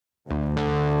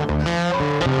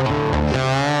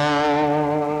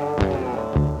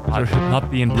not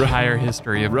the entire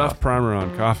history of rough coffee. primer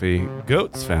on coffee.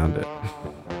 Goats found it.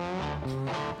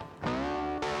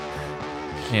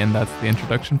 And that's the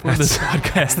introduction for this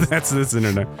podcast. That's this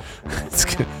internet. It's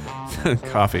good.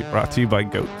 Coffee brought to you by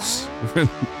goats.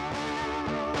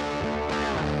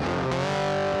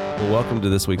 Well, welcome to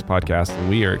this week's podcast, and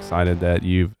we are excited that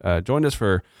you've joined us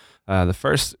for the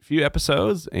first few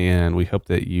episodes, and we hope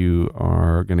that you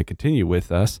are going to continue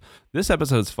with us. This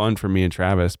episode's fun for me and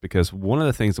Travis because one of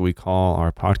the things that we call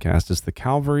our podcast is the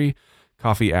Calvary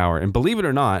Coffee Hour. And believe it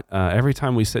or not, every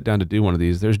time we sit down to do one of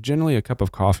these, there's generally a cup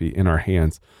of coffee in our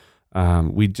hands.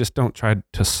 We just don't try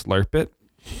to slurp it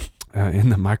in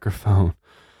the microphone.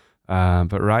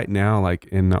 But right now, like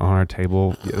on our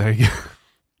table, there you go.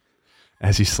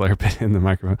 As you slurp it in the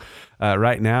microphone.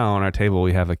 Right now on our table,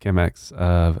 we have a Chemex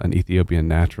of an Ethiopian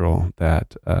natural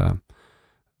that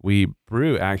we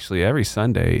brew actually every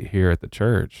Sunday here at the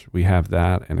church. We have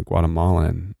that and a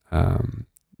Guatemalan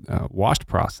washed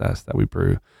process that we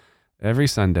brew every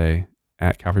Sunday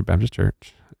at Calvary Baptist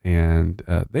Church. And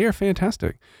they are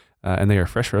fantastic. And they are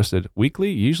fresh roasted weekly,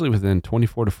 usually within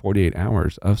 24 to 48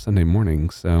 hours of Sunday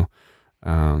morning. So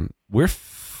we're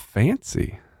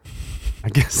fancy, I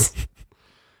guess.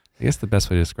 I guess the best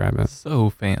way to describe it.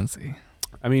 So fancy.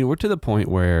 I mean, we're to the point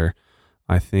where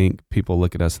I think people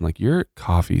look at us and like, you're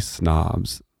coffee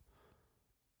snobs.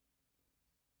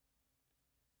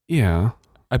 Yeah.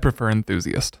 I prefer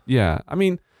enthusiast. Yeah. I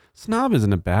mean, snob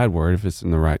isn't a bad word if it's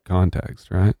in the right context,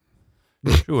 right?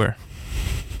 Sure.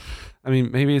 I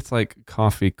mean, maybe it's like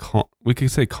coffee. We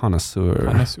could say connoisseur.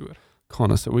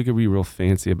 Connoisseur. We could be real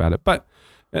fancy about it. But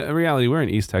in reality, we're in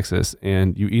East Texas,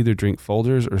 and you either drink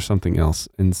Folgers or something else.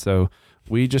 And so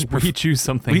we just we choose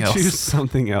something else. We choose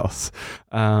something else.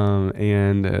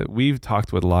 And we've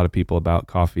talked with a lot of people about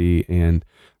coffee, and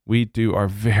we do our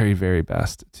very, very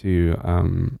best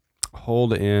to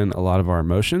hold in a lot of our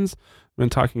emotions when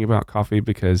talking about coffee,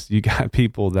 because you got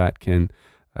people that can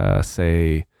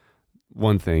say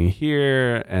one thing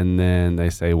here, and then they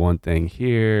say one thing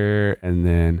here, and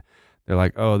then they're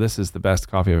like, oh, this is the best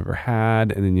coffee I've ever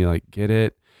had. And then you like get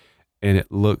it, and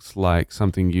it looks like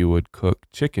something you would cook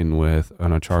chicken with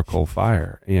on a charcoal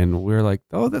fire. And we're like,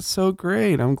 oh, that's so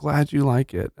great. I'm glad you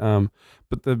like it.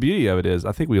 But the beauty of it is,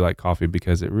 I think we like coffee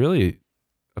because it really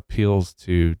appeals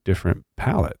to different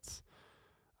palates,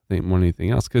 I think, more than anything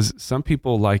else. Because some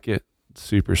people like it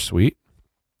super sweet.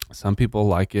 Some people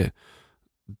like it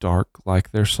dark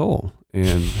like their soul.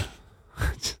 And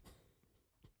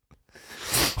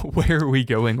where are we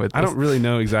going with this? I don't really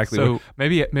know exactly. So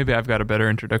maybe I've got a better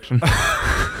introduction.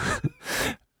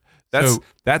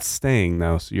 That's staying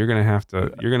though. So you're gonna have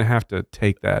to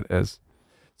take that as.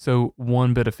 So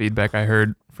one bit of feedback I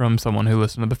heard from someone who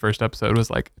listened to the first episode was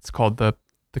like, it's called the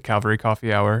Calvary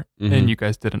Coffee Hour, and you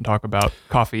guys didn't talk about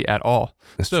coffee at all.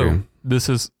 That's true. This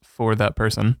is for that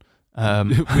person.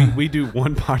 We do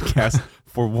one podcast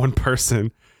for one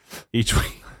person each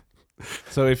week.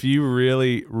 So if you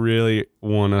really, really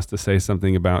want us to say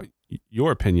something about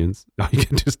your opinions, you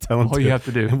can just tell them. All you have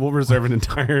to do, and we'll reserve an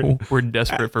entire. We're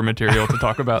desperate for material to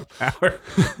talk about. Hour.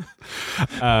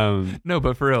 No,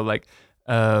 but for real, like,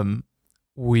 I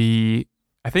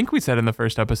think we said in the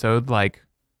first episode, like,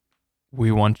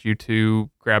 we want you to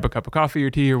grab a cup of coffee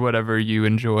or tea or whatever you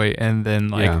enjoy, and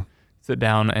then sit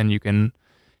down and you can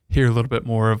hear a little bit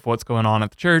more of what's going on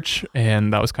at the church.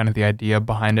 And that was kind of the idea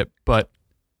behind it. But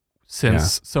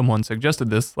since someone suggested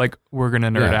this, like, we're going to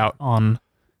nerd out on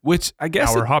which I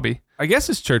guess our hobby. I guess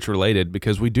it's church related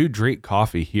because we do drink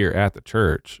coffee here at the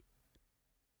church.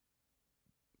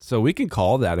 So we can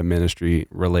call that a ministry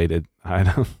related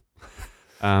item.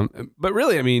 But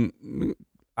really, I mean,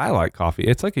 I like coffee.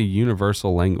 It's like a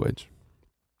universal language.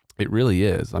 It really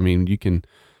is. I mean, you can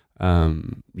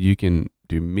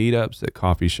do meetups at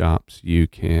coffee shops. You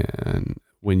can,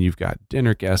 when you've got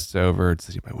dinner guests over, does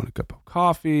anybody want a cup of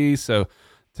coffee? So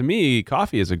to me,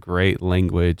 coffee is a great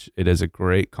language. It is a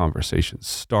great conversation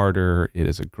starter. It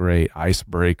is a great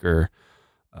icebreaker.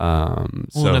 And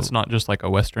it's not just like a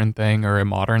Western thing or a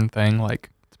modern thing. Like,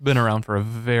 it's been around for a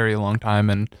very long time,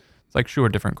 and it's like, sure,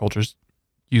 different cultures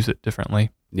use it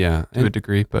differently. Yeah. To a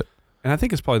degree, but. And I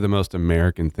think it's probably the most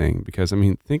American thing because, I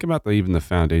mean, think about even the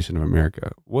foundation of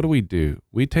America. What do?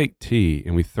 We take tea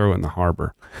and we throw it in the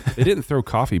harbor. They didn't throw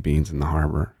coffee beans in the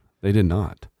harbor. They did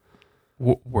not.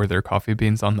 Were there coffee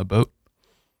beans on the boat?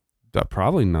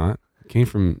 Probably not. It came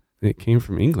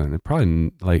from England. It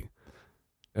probably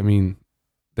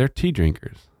they're tea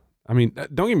drinkers. I mean,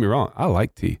 don't get me wrong. I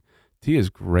like tea. Tea is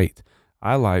great.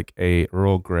 I like a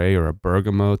Earl Grey or a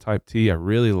bergamot type tea. I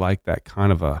really like that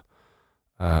kind of a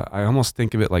I almost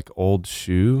think of it like old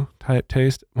shoe type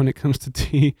taste when it comes to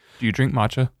tea. Do you drink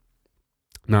matcha?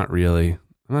 Not really.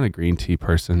 I'm not a green tea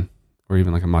person or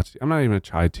even like a matcha tea. I'm not even a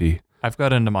chai tea. I've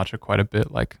got into matcha quite a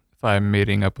bit. Like if I'm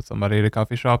meeting up with somebody at a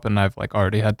coffee shop and I've like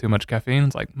already had too much caffeine,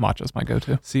 it's like matcha's my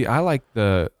go-to. See, I like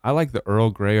the Earl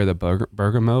Grey or the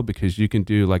bergamot because you can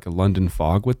do like a London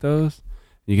fog with those.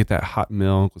 You get that hot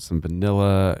milk with some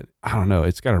vanilla. I don't know.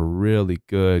 It's got a really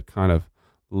good kind of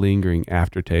lingering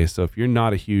aftertaste. So if you're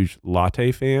not a huge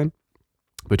latte fan,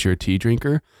 but you're a tea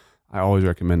drinker, I always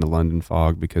recommend the London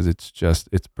fog because it's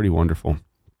pretty wonderful.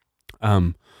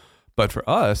 But for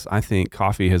us, I think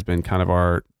coffee has been kind of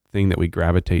our thing that we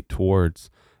gravitate towards.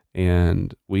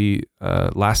 And we,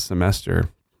 last semester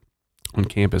on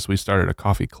campus, we started a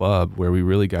coffee club where we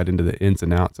really got into the ins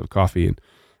and outs of coffee. And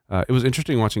it was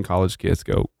interesting watching college kids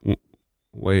go,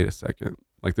 wait a second.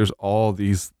 Like there's all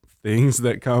these things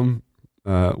that come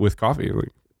with coffee.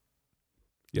 Like,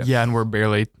 yes. Yeah. And we're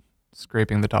barely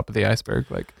scraping the top of the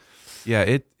iceberg. Like,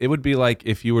 yeah, it would be like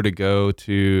if you were to go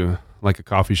to like a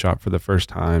coffee shop for the first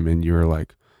time and you were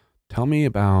like, tell me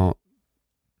about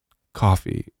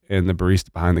coffee. And the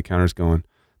barista behind the counter is going,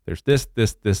 there's this,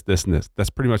 and this. That's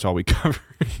pretty much all we covered.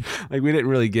 Like we didn't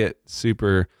really get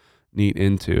super neat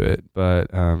into it,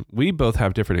 but we both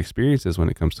have different experiences when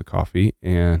it comes to coffee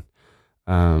and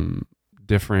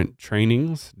different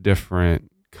trainings,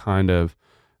 different kind of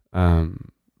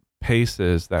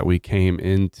paces that we came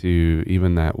into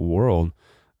even that world.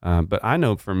 But I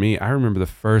know for me, I remember the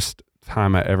first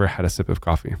time I ever had a sip of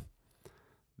coffee.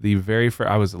 The very first,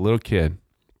 I was a little kid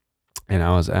and I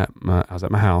was at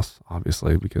my house,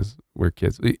 obviously, because we're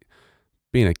kids.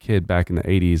 Being a kid back in the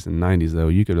 80s and 90s, though,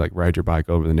 you could like ride your bike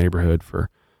over the neighborhood for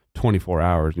 24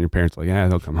 hours and your parents were like, yeah,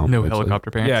 they'll come home. No eventually.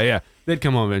 Helicopter parents. Yeah. They'd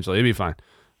come home eventually. It'd be fine.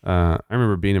 I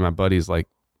remember being in my buddies, like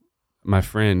my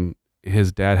friend,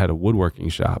 his dad had a woodworking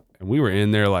shop and we were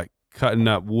in there like cutting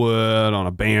up wood on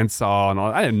a bandsaw and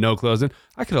all. I had no clothes in.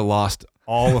 I could have lost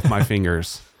all of my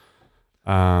fingers.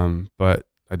 But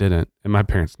I didn't. And my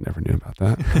parents never knew about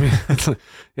that. I mean, it's like,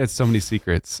 he had so many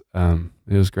secrets. It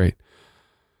was great.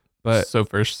 But so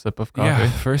first sip of coffee. Yeah,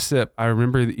 first sip. I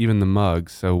remember even the mug.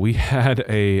 So we had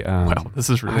a. Wow, this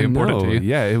is really important to you.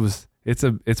 Yeah,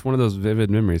 it's one of those vivid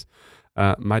memories.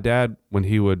 My dad, when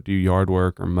he would do yard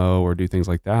work or mow or do things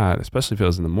like that, especially if it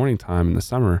was in the morning time in the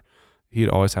summer, he'd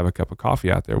always have a cup of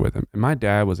coffee out there with him. And my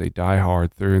dad was a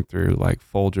diehard through and through, like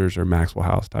Folgers or Maxwell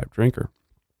House type drinker,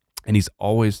 and he's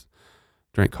always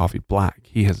drank coffee black.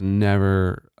 He has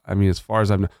never. I mean, as far as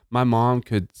I've known, my mom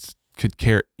could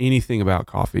care anything about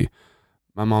coffee.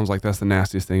 My mom's like, that's the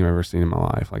nastiest thing I've ever seen in my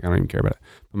life. Like, I don't even care about it.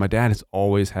 But my dad has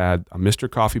always had a Mr.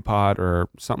 Coffee Pot or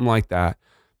something like that,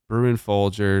 brewing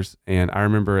Folgers. And I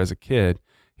remember as a kid,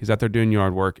 he's out there doing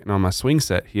yard work. And on my swing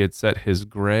set, he had set his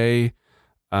gray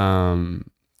kind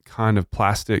of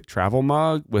plastic travel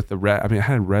mug with the red. I mean, it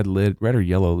had a red or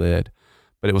yellow lid,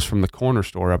 but it was from the corner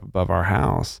store up above our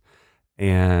house.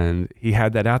 And he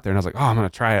had that out there. And I was like, oh, I'm going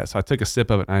to try it. So I took a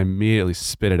sip of it and I immediately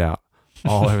spit it out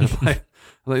all over the place. I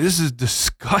was like, this is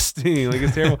disgusting. Like,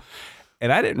 it's terrible.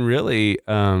 And I didn't really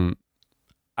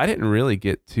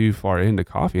get too far into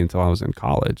coffee until I was in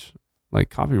college.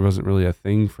 Like, coffee wasn't really a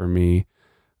thing for me.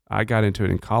 I got into it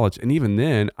in college. And even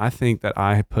then, I think that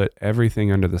I put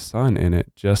everything under the sun in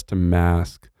it just to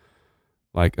mask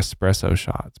like espresso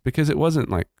shots, because it wasn't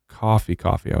like coffee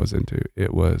I was into.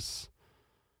 It was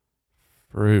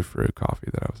fruit coffee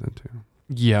that I was into.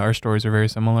 Yeah, our stories are very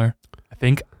similar.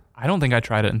 I don't think I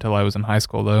tried it until I was in high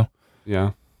school though.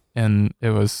 Yeah. And it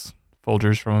was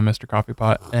Folgers from a Mr. Coffee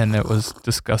Pot and it was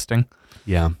disgusting.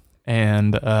 Yeah.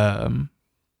 And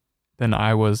then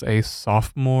I was a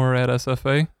sophomore at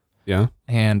SFA. Yeah.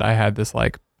 And I had this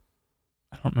like,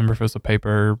 I don't remember if it was a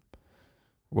paper,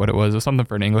 what it was something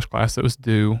for an English class that was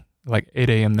due like 8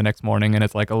 a.m. the next morning and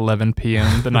it's like 11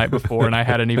 p.m. the night before and I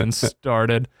hadn't even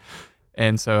started.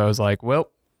 And so I was like,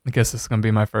 well, I guess this is going to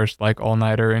be my first like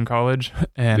all-nighter in college.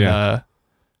 And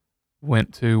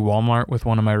went to Walmart with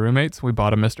one of my roommates. We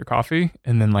bought a Mr. Coffee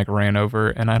and then like ran over.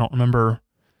 And I don't remember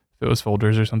if it was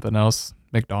Folgers or something else,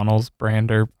 McDonald's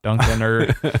brand or Dunkin'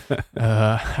 or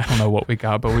I don't know what we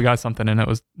got, but we got something and it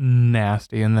was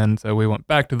nasty. And then so we went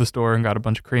back to the store and got a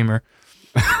bunch of creamer.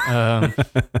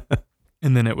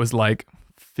 And then it was like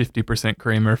 50%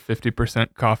 creamer,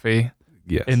 50% coffee.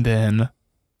 Yes. And then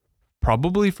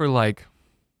probably for like,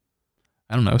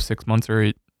 I don't know, 6 months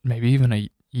or maybe even a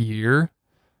year,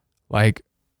 like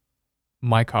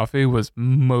my coffee was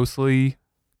mostly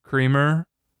creamer.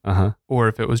 Or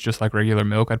if it was just like regular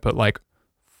milk, I'd put like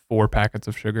 4 packets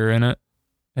of sugar in it.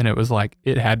 And it was like,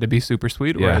 it had to be super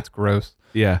sweet or it's gross.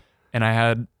 Yeah. And I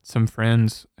had some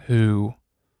friends who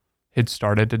had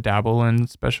started to dabble in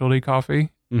specialty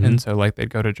coffee. Mm-hmm. And so like they'd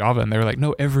go to Java and they were like,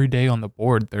 no, every day on the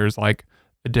board, there's like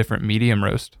a different medium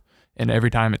roast. And every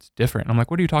time it's different. I'm like,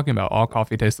 what are you talking about? All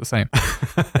coffee tastes the same.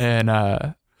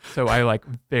 And so I like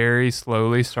very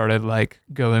slowly started like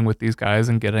going with these guys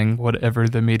and getting whatever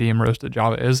the medium roasted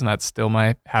Java is. And that's still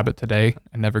my habit today.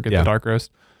 I never get the dark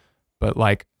roast. But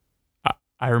like,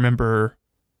 I remember,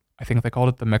 I think they called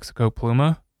it the Mexico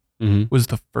Pluma, was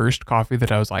the first coffee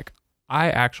that I was like, I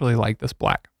actually like this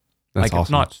black. That's like, awesome.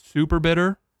 It's not super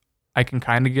bitter. I can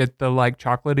kind of get the like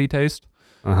chocolatey taste.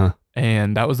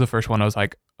 And that was the first one I was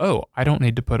like, oh, I don't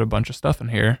need to put a bunch of stuff in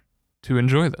here to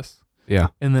enjoy this. Yeah.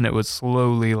 And then it was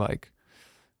slowly like,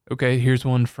 okay, here's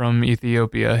one from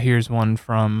Ethiopia. Here's one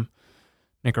from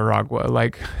Nicaragua.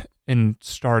 Like, and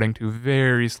starting to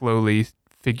very slowly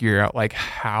figure out like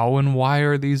how and why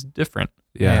are these different.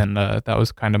 Yeah. And that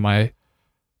was kind of my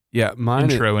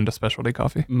intro into specialty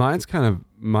coffee. Mine's,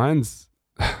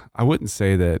 I wouldn't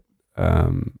say that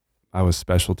I was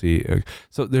specialty.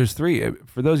 So there's three,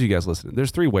 for those of you guys listening,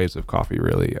 there's three waves of coffee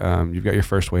really. You've got your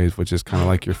first wave, which is kind of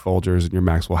like your Folgers and your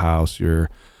Maxwell House, your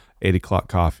 8 o'clock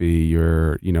coffee,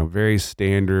 your, very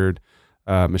standard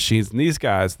machines. And these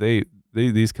guys,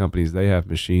 these companies, they have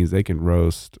machines, they can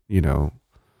roast,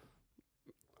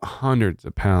 hundreds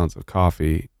of pounds of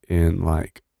coffee in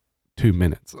like 2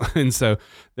 minutes. And so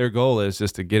their goal is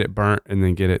just to get it burnt and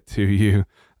then get it to you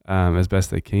as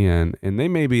best they can. And they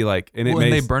may be like, and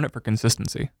they burn it for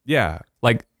consistency. Yeah.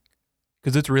 Like,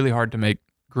 because it's really hard to make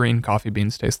green coffee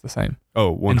beans taste the same.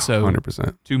 Oh, 100%. And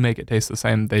so to make it taste the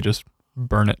same, they just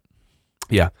burn it.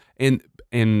 Yeah. And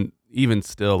even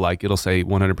still, like it'll say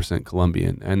 100%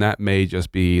 Colombian, and that may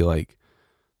just be like,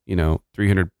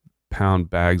 300-pound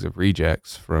bags of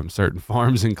rejects from certain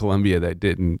farms in Colombia that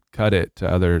didn't cut it to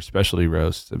other specialty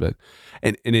roasts. But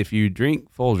and if you drink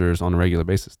Folgers on a regular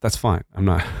basis, that's fine. I'm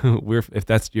not. If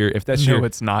that's no, your.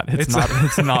 It's not.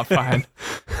 It's not fine.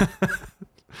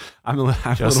 I'm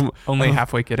just only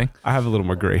halfway kidding. I have a little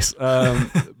more grace.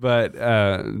 But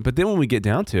then when we get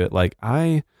down to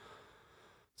it,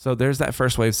 so there's that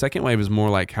first wave. Second wave is more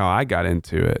like how I got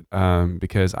into it.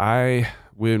 Because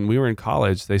when we were in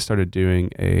college, they started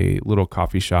doing a little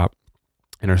coffee shop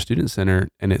in our student center,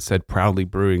 and it said proudly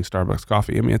brewing Starbucks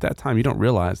coffee. I mean, at that time, you don't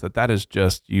realize that is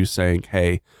just you saying,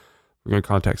 hey, we're going to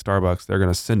contact Starbucks. They're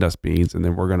going to send us beans, and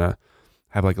then we're going to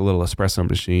have like a little espresso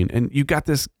machine. And you got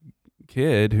this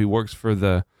kid who works for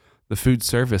the food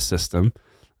service system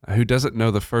who doesn't know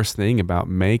the first thing about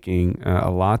making a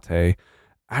latte.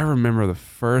 I remember the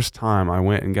first time I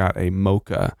went and got a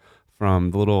mocha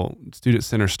from the little student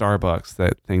center Starbucks,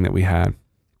 that thing that we had.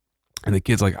 And the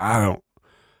kid's like, I don't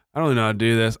really know how to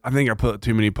do this. I think I put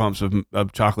too many pumps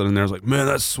of chocolate in there. I was like, man,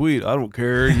 that's sweet. I don't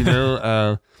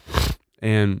care,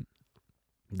 and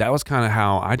that was kind of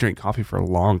how I drank coffee for a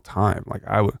long time. Like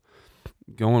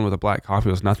going with a black coffee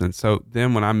was nothing. So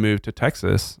then when I moved to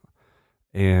Texas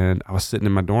and I was sitting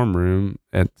in my dorm room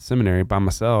at the seminary by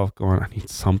myself going, I need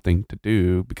something to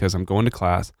do because I'm going to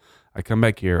class. I come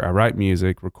back here, I write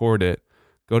music, record it,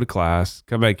 go to class,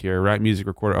 come back here, write music,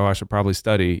 record it. Oh, I should probably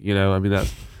study,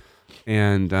 that's,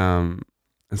 and so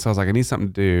I was like, I need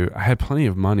something to do. I had plenty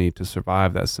of money to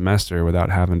survive that semester without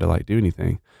having to like do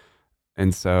anything.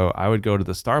 And so I would go to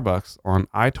the Starbucks on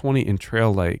I-20 in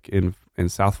Trail Lake in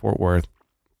South Fort Worth.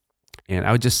 And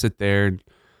I would just sit there and,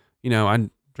 I'd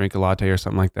drink a latte or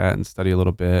something like that and study a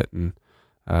little bit and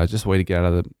just wait to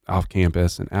get off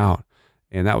campus and out.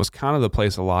 And that was kind of the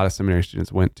place a lot of seminary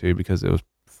students went to because it was,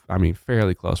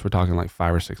 fairly close. We're talking like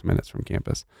 5 or 6 minutes from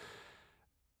campus.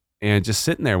 And just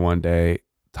sitting there one day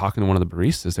talking to one of the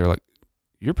baristas, they were like,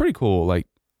 you're pretty cool. Like,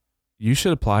 you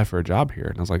should apply for a job here.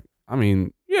 And I was like,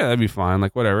 yeah, that'd be fine.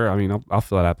 Like, whatever. I'll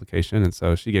fill out an application. And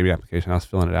so she gave me an application. I was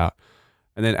filling it out.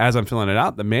 And then as I'm filling it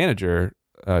out, the manager,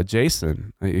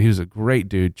 Jason, he was a great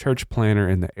dude, church planner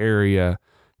in the area.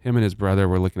 Him and his brother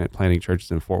were looking at planting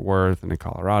churches in Fort Worth and in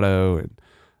Colorado.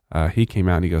 And he came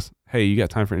out and he goes, hey, you got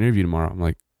time for an interview tomorrow? I'm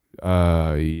like,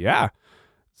 yeah.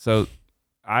 So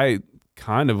I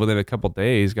kind of within a couple of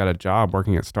days got a job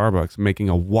working at Starbucks, making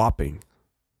a whopping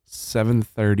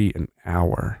 $7.30 an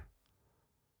hour.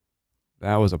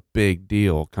 That was a big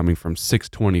deal coming from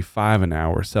 $6.25 an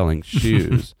hour selling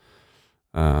shoes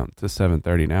to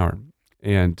 $7.30 an hour.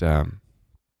 And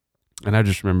I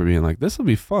just remember being like, this will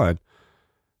be fun.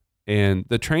 And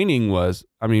the training was,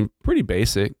 pretty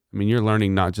basic. You're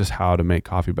learning not just how to make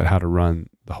coffee, but how to run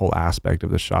the whole aspect of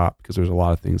the shop because there's a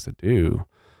lot of things to do.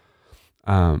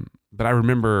 But I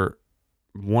remember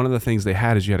one of the things they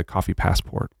had is you had a coffee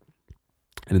passport.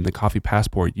 And in the coffee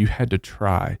passport, you had to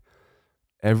try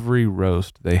every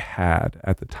roast they had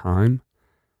at the time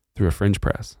through a French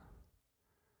press.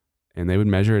 and they would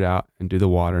measure it out and do the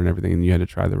water and everything, and you had to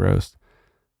try the roast.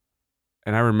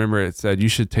 And I remember it said, you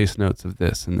should taste notes of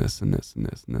this and this and this and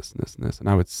this and this and this and this. And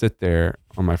I would sit there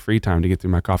on my free time to get through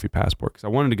my coffee passport because I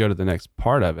wanted to go to the next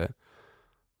part of it.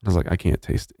 I was like, I can't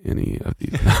taste any of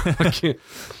these. I can't.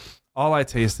 All I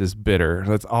taste is bitter.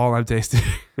 That's all I'm tasting.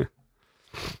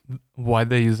 Why'd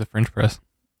they use a French press?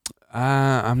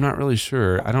 I'm not really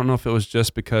sure. I don't know if it was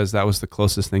just because that was the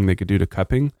closest thing they could do to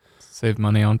cupping. Save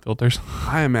money on filters.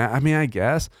 I mean, I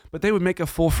guess. But they would make a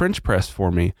full French press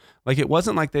for me. Like, it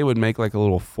wasn't like they would make like a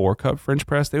little 4-cup French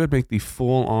press. They would make the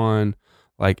full on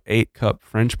like 8-cup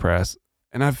French press.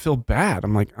 And I feel bad.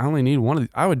 I'm like, I only need one of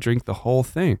these. I would drink the whole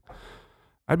thing.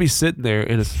 I'd be sitting there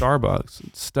in a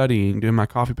Starbucks studying, doing my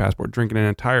coffee passport, drinking an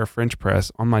entire French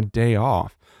press on my day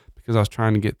off because I was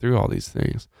trying to get through all these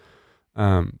things.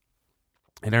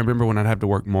 And I remember when I'd have to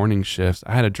work morning shifts,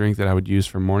 I had a drink that I would use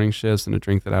for morning shifts and a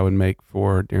drink that I would make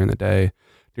for during the day.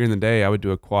 During the day, I would do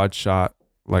a quad shot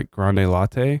like grande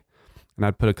latte, and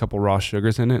I'd put a couple raw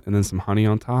sugars in it and then some honey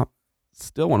on top.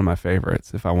 Still one of my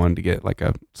favorites if I wanted to get like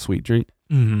a sweet drink.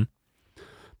 Mm-hmm.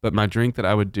 But my drink that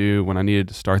I would do when I needed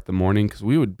to start the morning, because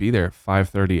we would be there at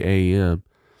 5:30 a.m.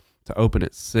 to open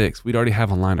at 6. We'd already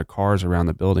have a line of cars around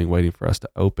the building waiting for us to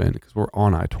open because we're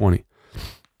on I-20.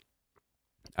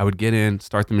 I would get in,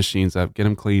 start the machines up, get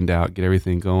them cleaned out, get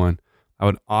everything going. I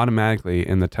would automatically,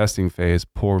 in the testing phase,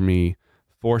 pour me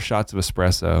 4 shots of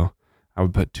espresso. I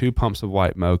would put 2 pumps of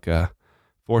white mocha,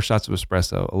 4 shots of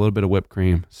espresso, a little bit of whipped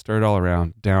cream, stir it all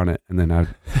around, down it, and then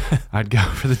I'd go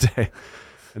for the day.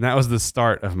 And that was the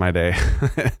start of my day.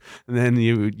 And then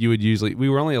you would usually, we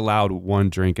were only allowed 1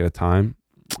 drink at a time.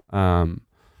 That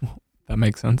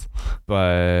makes sense.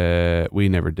 But we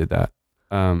never did that.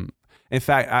 In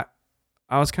fact,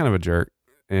 I was kind of a jerk,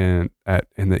 and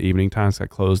in the evening times, I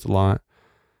closed a lot.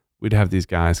 We'd have these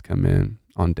guys come in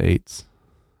on dates,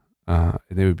 and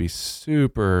they would be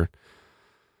super.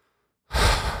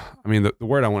 I mean, the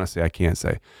word I want to say I can't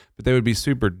say, but they would be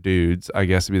super dudes, I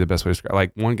guess would be the best way to describe.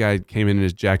 Like, one guy came in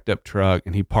his jacked up truck,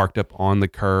 and he parked up on the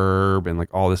curb, and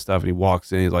like all this stuff, and he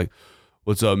walks in, he's like,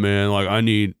 "What's up, man? Like, I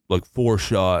need like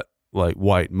 4-shot like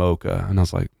white mocha," and I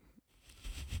was like,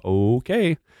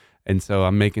 "Okay." And so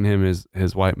I'm making him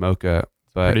his white mocha.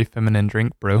 But pretty feminine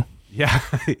drink, bro. Yeah,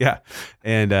 yeah.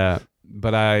 And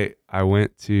but I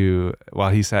went to, while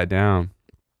he sat down,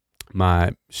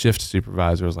 my shift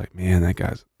supervisor was like, "Man, that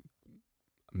guy's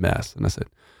a mess." And I said,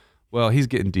 "Well, he's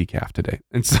getting decaf today."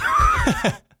 And so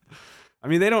I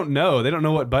mean, they don't know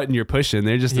what button you're pushing.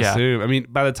 They just assume. I mean,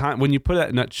 by the time when you put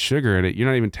that nut sugar in it, you're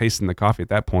not even tasting the coffee at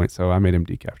that point. So I made him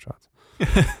decaf shots.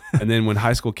 And then when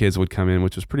high school kids would come in,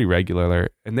 which was pretty regular,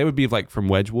 and they would be like from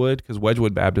Wedgwood, because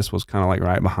Wedgwood Baptist was kind of like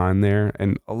right behind there,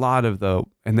 and a lot of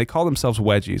and they call themselves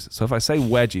wedgies. So if I say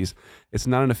wedgies, it's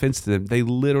not an offense to them. They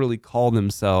literally call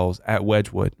themselves at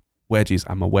Wedgwood wedgies.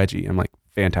 I'm a wedgie. I'm like,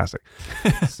 fantastic.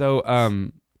 So,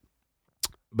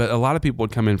 but a lot of people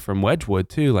would come in from Wedgwood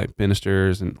too, like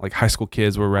ministers, and like high school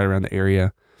kids were right around the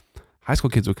area. High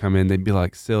school kids would come in, they'd be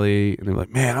like silly, and they'd be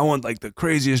like, "Man, I want like the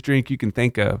craziest drink you can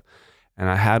think of." And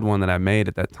I had one that I made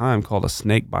at that time called a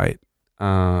snake bite.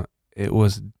 It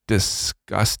was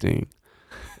disgusting.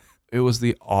 It was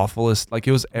the awfulest. Like,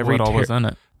 it was every. What all was in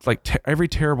it? Like every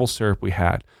terrible syrup we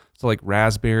had. So like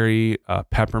raspberry,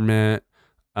 peppermint.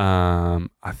 I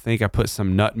think I put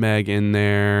some nutmeg in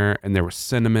there, and there was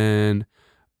cinnamon.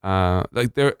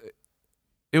 It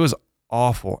was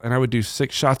awful. And I would do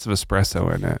 6 shots of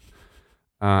espresso in it.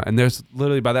 And there's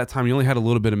literally, by that time, you only had a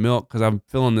little bit of milk because I'm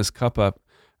filling this cup up.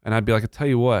 And I'd be like, "I tell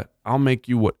you what, I'll make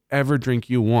you whatever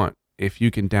drink you want if you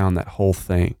can down that whole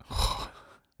thing." And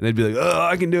they'd be like, "Oh,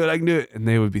 I can do it. And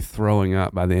they would be throwing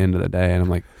up by the end of the day. And I'm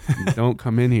like, "Don't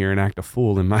come in here and act a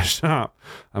fool in my shop.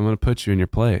 I'm going to put you in your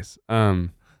place."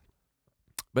 But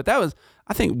that was,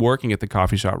 I think working at the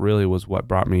coffee shop really was what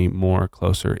brought me more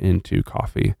closer into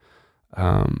coffee.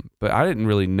 But I didn't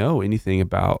really know anything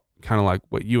about kind of like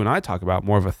what you and I talk about,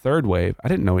 more of a third wave. I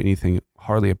didn't know anything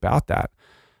hardly about that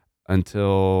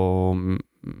until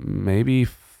maybe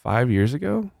 5 years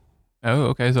ago. Oh,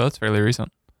 okay. So that's fairly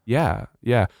recent. Yeah.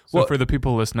 So for the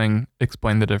people listening,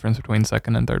 explain the difference between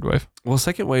second and third wave. Well,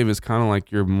 second wave is kind of like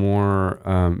your more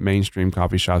mainstream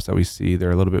coffee shops that we see.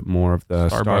 They're a little bit more of the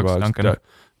Starbucks,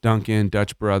 Dunkin',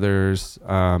 Dutch Brothers,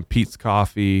 Pete's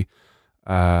Coffee.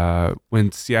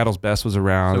 When Seattle's Best was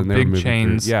around, so and they were big moving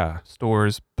chains, through,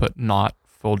 stores put not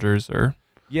Folgers or.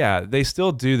 Yeah, they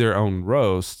still do their own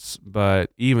roasts, but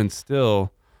even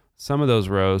still, some of those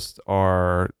roasts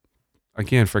are,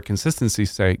 again, for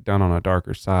consistency's sake, done on a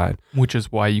darker side. Which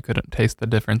is why you couldn't taste the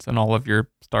difference in all of your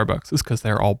Starbucks, is because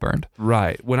they're all burned.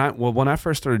 Right. When I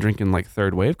first started drinking like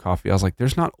third wave coffee, I was like,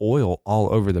 there's not oil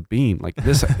all over the bean. Like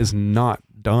this is not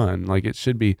done. Like it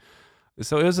should be.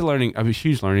 So it was a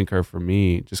huge learning curve for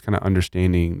me, just kind of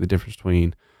understanding the difference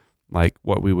between like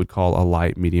what we would call a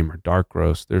light, medium, or dark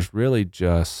roast. There's really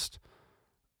just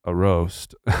a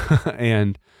roast,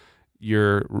 and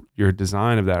your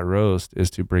design of that roast is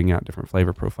to bring out different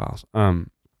flavor profiles.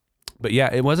 But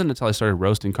yeah, it wasn't until I started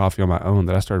roasting coffee on my own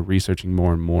that I started researching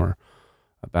more and more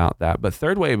about that. But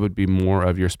third wave would be more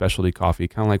of your specialty coffee,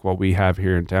 kind of like what we have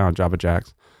here in town, Java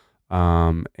Jacks,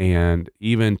 and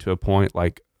even to a point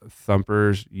like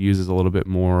Thumpers uses a little bit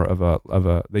more of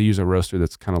a they use a roaster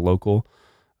that's kind of local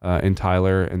in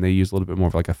Tyler, and they use a little bit more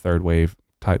of like a third wave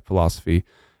type philosophy.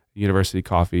 University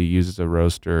Coffee uses a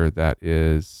roaster that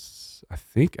is, I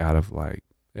think, out of like,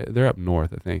 they're up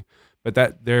north, I think, but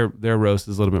that their roast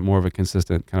is a little bit more of a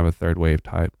consistent kind of a third wave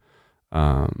type.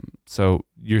 So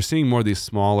you're seeing more of these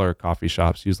smaller coffee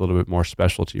shops use a little bit more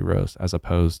specialty roast as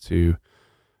opposed to.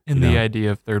 And the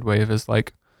idea of third wave is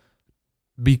like,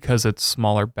 because it's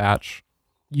smaller batch,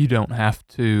 you don't have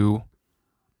to,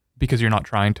 because you're not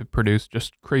trying to produce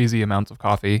just crazy amounts of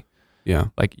coffee. Yeah.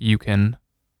 Like you can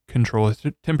control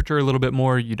the temperature a little bit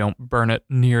more. You don't burn it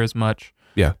near as much.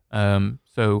 Yeah.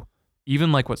 So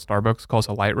even like what Starbucks calls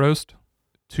a light roast,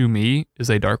 to me is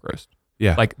a dark roast.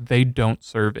 Yeah. Like they don't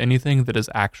serve anything that is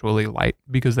actually light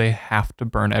because they have to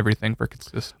burn everything for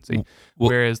consistency. Well,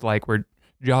 whereas like where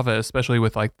Java, especially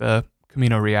with like the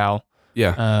Camino Real.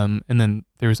 Yeah. And then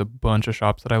there's a bunch of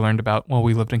shops that I learned about while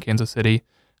we lived in Kansas City.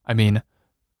 I mean,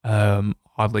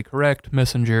 Oddly Correct,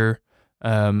 Messenger,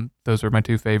 those are my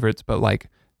two favorites. But like,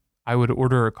 I would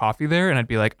order a coffee there and I'd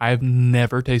be like, I've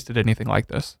never tasted anything like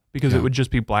this, because it would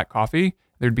just be black coffee.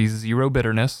 There'd be zero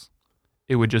bitterness.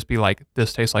 It would just be like,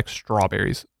 this tastes like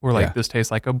strawberries, or like this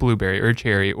tastes like a blueberry or a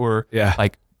cherry, or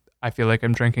like, I feel like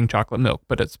I'm drinking chocolate milk,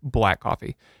 but it's black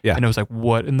coffee. Yeah. And I was like,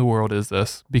 what in the world is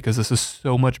this? Because this is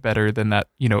so much better than that,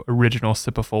 original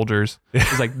sip of Folgers.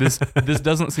 It's like, this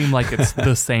doesn't seem like it's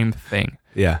the same thing.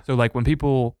 Yeah. So like when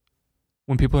people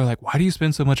are like, why do you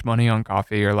spend so much money on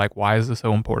coffee? Or like, why is this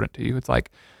so important to you? It's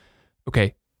like,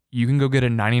 okay, you can go get a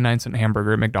 99-cent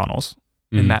hamburger at McDonald's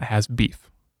and that has beef.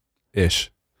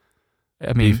 Ish.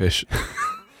 I mean, beefish.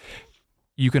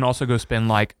 You can also go spend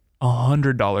like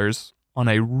 $100 on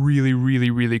a really, really,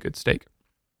 really good steak.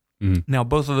 Now,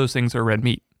 both of those things are red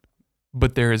meat,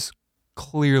 but there is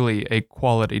clearly a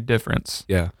quality difference.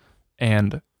 Yeah.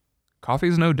 And coffee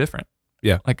is no different.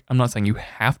 Yeah. Like, I'm not saying you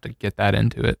have to get that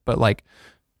into it, but like,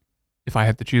 if I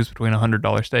had to choose between a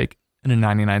 $100 steak and a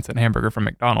 99-cent hamburger from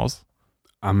McDonald's,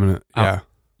 I'm going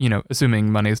to,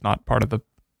 assuming money is not part of the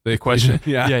equation.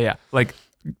 Yeah. Like,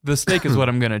 the steak is what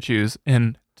I'm going to choose.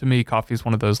 And to me, coffee is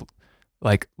one of those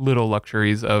like little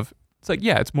luxuries of, it's like,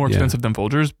 it's more expensive than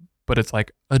Folgers, but it's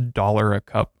like $1 a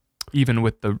cup, even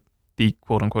with the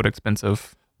quote unquote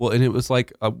expensive. Well, and it was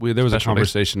like, there was a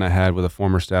conversation I had with a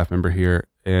former staff member here,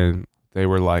 and they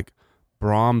were like,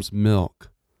 Brahms milk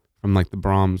from like the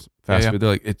Brahms fast food. They're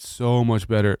like, it's so much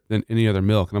better than any other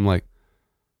milk. And I'm like,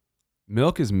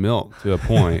 milk is milk to a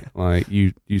point. Like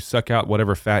you suck out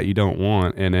whatever fat you don't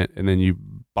want in it, and then you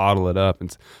bottle it up.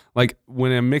 And like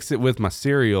when I mix it with my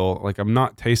cereal, like I'm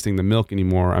not tasting the milk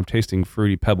anymore. I'm tasting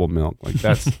fruity pebble milk. Like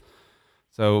that's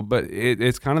so, but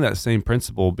it's kind of that same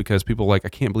principle, because people are like, I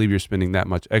can't believe you're spending that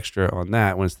much extra on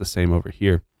that when it's the same over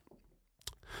here.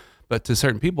 But to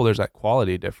certain people, there's that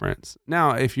quality difference.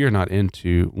 Now, if you're not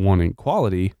into wanting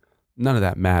quality, none of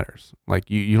that matters. Like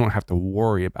you don't have to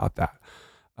worry about that.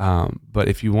 But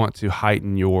if you want to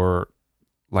heighten your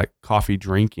like coffee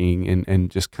drinking and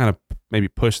just kind of maybe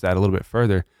push that a little bit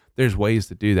further, there's ways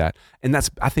to do that. And that's,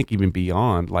 I think, even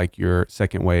beyond like your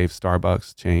second wave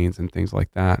Starbucks chains and things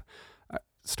like that.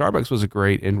 Starbucks was a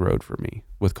great inroad for me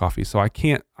with coffee. So I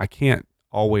can't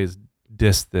always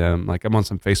diss them. Like I'm on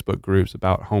some Facebook groups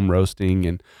about home roasting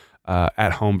and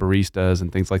at home baristas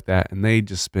and things like that. And they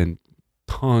just spend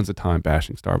tons of time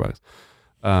bashing Starbucks.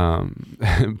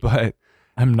 But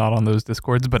I'm not on those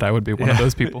Discords, but I would be one of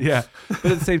those people. Yeah. But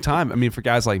at the same time, I mean, for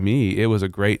guys like me, it was a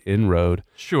great inroad.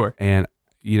 Sure. And,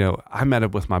 I met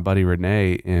up with my buddy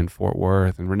Renee in Fort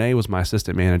Worth, and Renee was my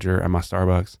assistant manager at my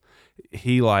Starbucks.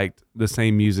 He liked the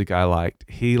same music I liked.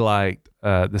 He liked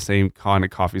the same kind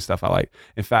of coffee stuff I liked.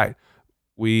 In fact,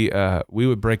 we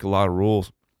would break a lot of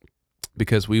rules,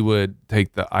 because we would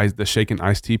take the shaken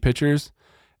iced tea pitchers.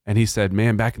 And he said,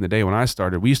 man, back in the day when I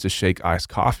started, we used to shake iced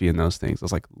coffee in those things. I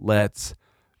was like, let's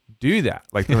do that.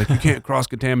 Like they're like, you can't cross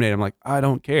contaminate. I'm like, I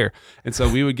don't care. And so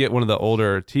we would get one of the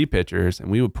older tea pitchers and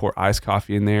we would pour iced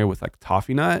coffee in there with like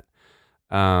toffee nut,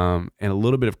 and a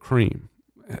little bit of cream.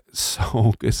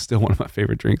 So it's still one of my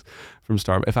favorite drinks from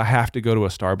Starbucks. If I have to go to a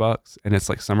Starbucks and it's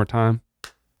like summertime,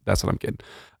 that's what I'm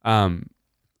getting.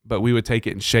 But we would take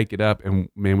it and shake it up, and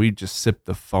man, we just sip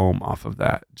the foam off of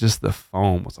that. Just the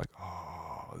foam was like,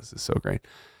 oh, this is so great.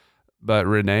 But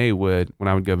Renee would, when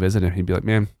I would go visit him, he'd be like,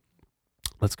 man,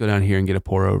 let's go down here and get a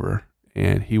pour over.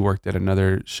 And he worked at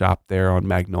another shop there on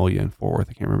Magnolia in Fort Worth.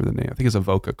 I can't remember the name. I think it's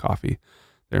Avoca Coffee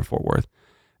there in Fort Worth.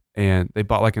 And they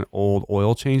bought like an old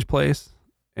oil change place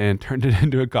and turned it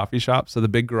into a coffee shop. So the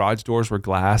big garage doors were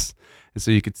glass, and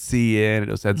so you could see in. It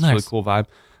had this really cool vibe.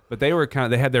 But they were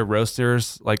they had their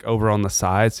roasters like over on the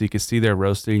side, so you could see their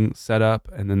roasting setup,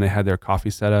 and then they had their coffee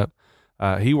setup.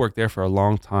 He worked there for a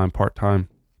long time, part-time.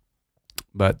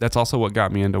 But that's also what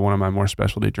got me into one of my more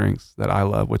specialty drinks that I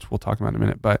love, which we'll talk about in a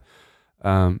minute. But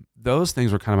those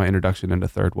things were kind of my introduction into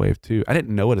third wave too. I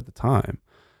didn't know it at the time,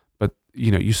 but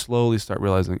you slowly start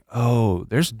realizing, oh,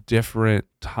 there's different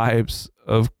types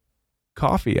of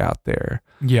coffee out there.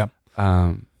 Yeah.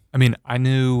 I mean, I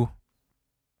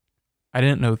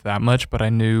didn't know that much, but I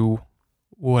knew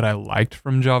what I liked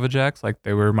from Java Jacks. Like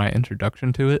they were my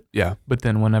introduction to it. Yeah. But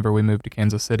then whenever we moved to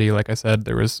Kansas City, like I said,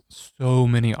 there was so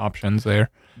many options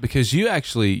there. Because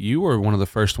you were one of the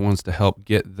first ones to help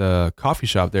get the coffee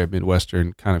shop there at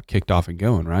Midwestern kind of kicked off and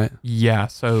going, right? Yeah.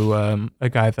 So a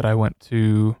guy that I went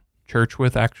to church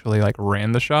with actually like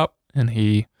ran the shop, and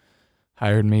he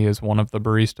hired me as one of the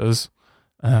baristas,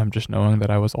 just knowing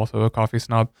that I was also a coffee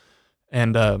snob.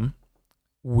 And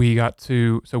we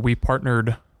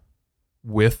partnered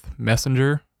with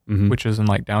Messenger, which is in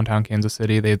like downtown Kansas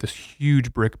City. They have this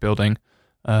huge brick building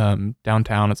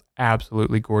downtown. It's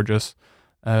absolutely gorgeous.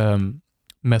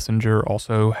 Messenger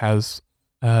also has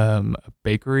a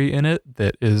bakery in it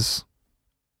that is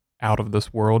out of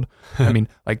this world. I mean,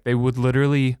 like they would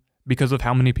literally, because of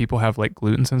how many people have like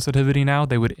gluten sensitivity now,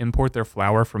 they would import their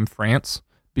flour from France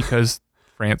because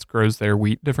France grows their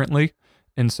wheat differently.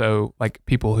 And so like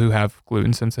people who have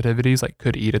gluten sensitivities like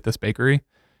could eat at this bakery.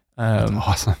 That's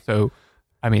awesome. So,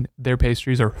 I mean, their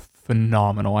pastries are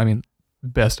phenomenal. I mean,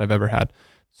 best I've ever had.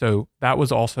 So that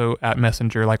was also at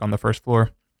Messenger, like on the first floor.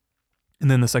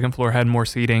 And then the second floor had more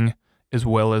seating, as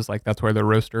well as like that's where the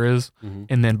roaster is. Mm-hmm.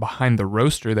 And then behind the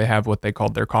roaster, they have what they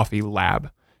called their coffee lab.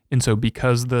 And so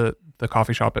because the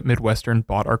coffee shop at Midwestern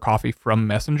bought our coffee from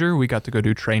Messenger, we got to go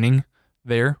do training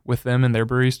there with them and their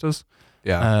baristas.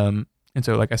 Yeah. And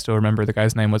so like I still remember the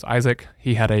guy's name was Isaac.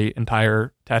 He had a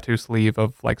entire tattoo sleeve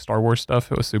of like Star Wars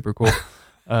stuff. It was super cool.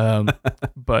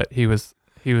 But he was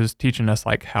teaching us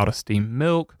like how to steam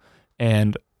milk,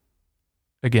 and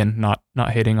again, not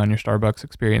hating on your Starbucks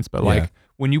experience, but like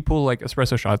when you pull like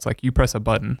espresso shots, like you press a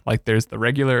button, like there's the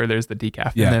regular or there's the decaf,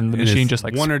 and then the machine just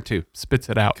like one or two spits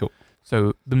it out. Cool.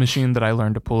 So the machine that I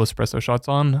learned to pull espresso shots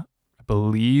on, I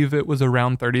believe it was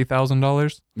around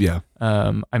 $30,000. Yeah.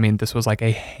 I mean, this was like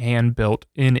a hand built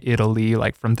in Italy,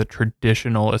 like from the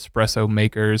traditional espresso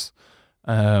makers.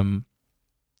 I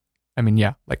mean,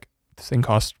 yeah, like this thing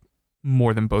cost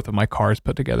more than both of my cars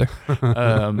put together.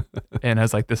 And I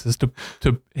was like, this is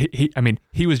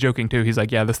he was joking too. He's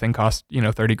like, yeah, this thing cost,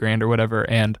 $30,000 or whatever.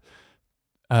 And,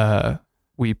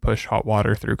 we push hot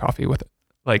water through coffee with it.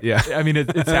 Like, yeah, I mean,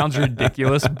 it sounds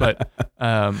ridiculous, but,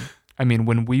 I mean,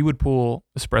 when we would pull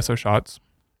espresso shots,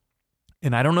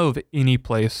 and I don't know of any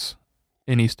place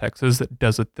in East Texas that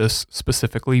does it this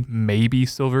specifically, maybe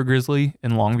Silver Grizzly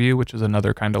in Longview, which is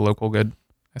another kind of local good,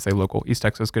 I say local, East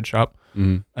Texas good shop.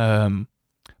 Mm-hmm.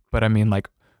 But I mean, like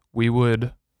we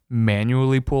would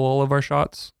manually pull all of our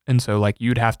shots. And so like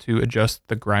you'd have to adjust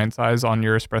the grind size on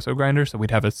your espresso grinder. So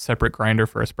we'd have a separate grinder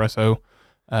for espresso.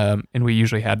 And we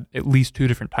usually had at least 2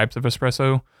 different types of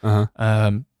espresso.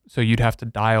 Uh-huh. So you'd have to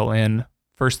dial in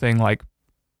first thing, like,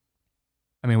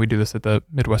 I mean, we do this at the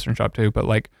Midwestern shop too, but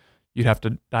like you'd have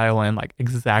to dial in like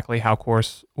exactly how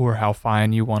coarse or how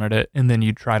fine you wanted it. And then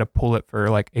you'd try to pull it for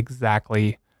like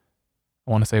exactly,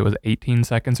 I want to say it was 18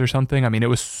 seconds or something. I mean, it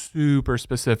was super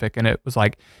specific, and it was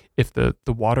like if the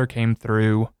water came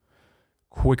through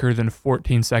quicker than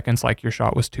 14 seconds, like your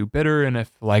shot was too bitter. And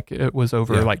if like it was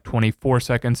over like 24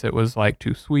 seconds, it was like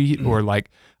too sweet, or like,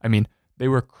 I mean, they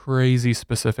were crazy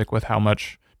specific with how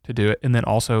much to do it. And then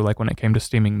also like when it came to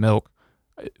steaming milk,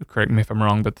 correct me if I'm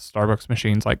wrong, but the Starbucks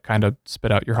machines like kind of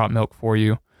spit out your hot milk for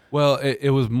you. Well, it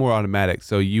was more automatic.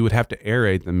 So you would have to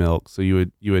aerate the milk. So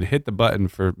you would hit the button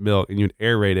for milk and you'd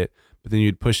aerate it, but then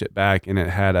you'd push it back, and it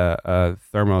had a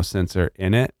thermo sensor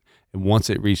in it. And once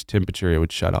it reached temperature, it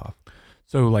would shut off.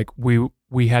 So like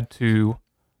we had to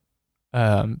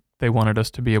they wanted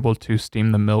us to be able to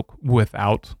steam the milk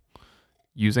without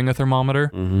using a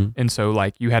thermometer. And so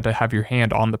like you had to have your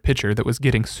hand on the pitcher that was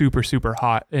getting super, super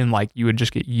hot, and like you would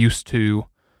just get used to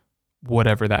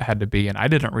whatever that had to be. And I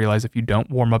didn't realize if you don't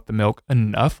warm up the milk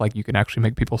enough, like you can actually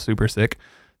make people super sick.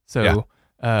 So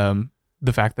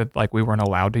the fact that like we weren't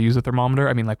allowed to use a thermometer,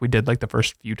 I mean, like we did like the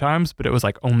first few times, but it was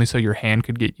like only so your hand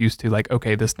could get used to like,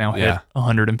 okay, this now hit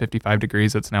 155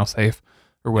 degrees. It's now safe,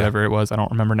 or whatever it was. I don't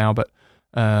remember now, but,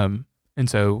 and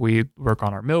so we work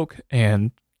on our milk and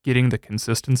getting the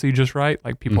consistency just right.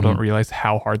 Like people don't realize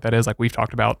how hard that is. Like we've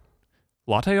talked about,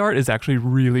 latte art is actually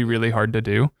really, really hard to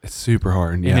do. It's super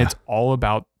hard. And it's all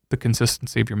about the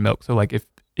consistency of your milk. So like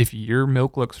if your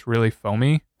milk looks really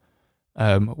foamy,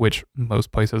 which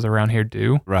most places around here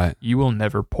do, right, you will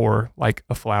never pour like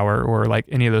a flower or like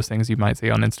any of those things you might see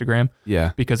on Instagram.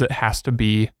 Yeah. Because it has to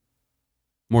be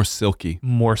more silky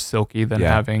than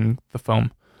having the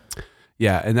foam.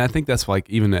 Yeah. And I think that's like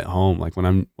even at home, like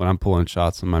when I'm pulling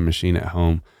shots on my machine at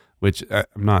home, which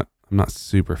I'm not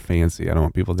super fancy. I don't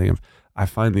want people to think I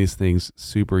find these things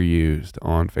super used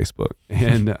on Facebook,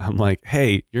 and I'm like,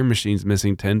 hey, your machine's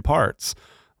missing 10 parts.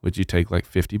 Would you take like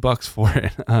 $50 for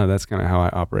it? That's kind of how I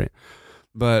operate.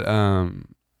 But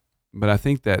I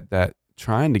think that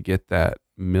trying to get that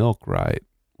milk right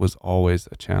was always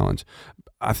a challenge.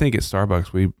 I think at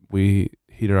Starbucks, we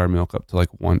heated our milk up to like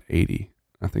 180.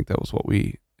 I think that was what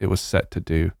it was set to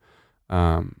do.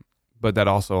 But that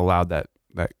also allowed that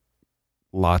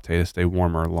latte to stay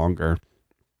warmer longer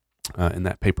in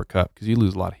that paper cup, because you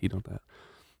lose a lot of heat on that.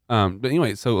 But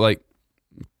anyway, so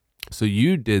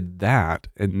you did that,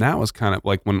 and that was kind of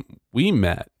like when we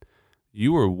met,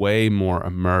 you were way more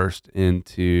immersed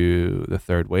into the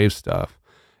third wave stuff.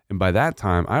 And by that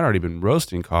time, I'd already been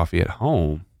roasting coffee at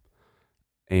home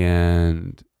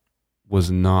and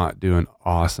was not doing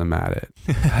awesome at it.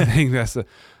 I think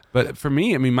but for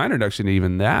me, I mean, my introduction to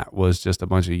even that was just a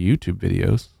bunch of YouTube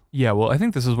videos. Yeah, well, I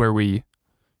think this is where we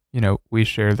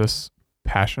share this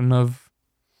passion of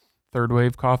third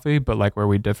wave coffee, but like where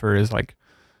we differ is like,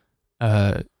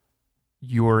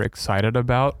 you're excited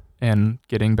about and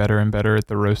getting better and better at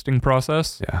the roasting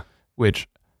process. Yeah. Which,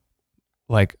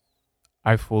 like,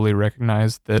 I fully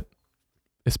recognize that,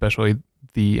 especially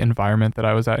the environment that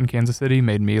I was at in Kansas City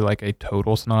made me like a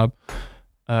total snob.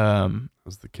 It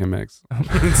was the Chemex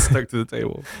stuck to the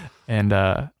table. And,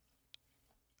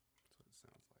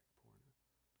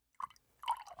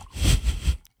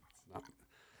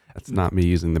 that's not me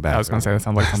using the bathroom. I was going to say, that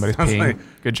sounds like somebody's peeing.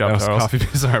 Good job, Charles.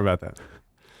 Sorry about that.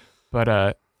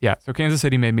 But yeah, so Kansas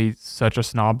City made me such a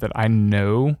snob that I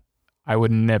know I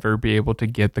would never be able to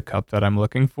get the cup that I'm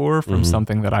looking for from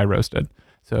something that I roasted.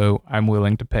 So I'm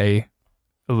willing to pay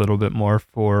a little bit more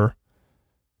for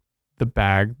the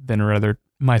bag than rather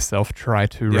myself try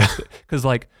to roast it. Because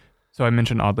so I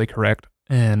mentioned Oddly Correct,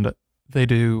 and they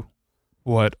do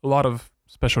what a lot of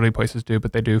specialty places do,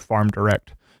 but they do farm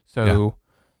direct. So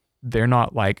they're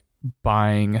not like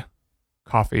buying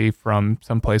coffee from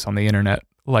someplace on the internet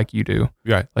like you do.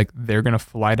 Right. Like they're going to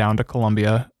fly down to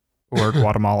Colombia or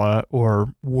Guatemala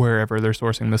or wherever they're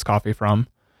sourcing this coffee from.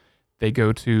 They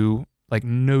go to, like,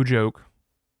 no joke,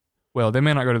 well, they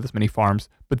may not go to this many farms,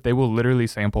 but they will literally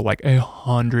sample like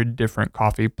 100 different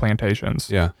coffee plantations.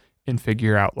 Yeah. And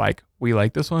figure out like, we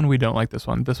like this one, we don't like this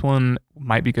one. This one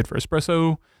might be good for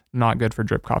espresso, not good for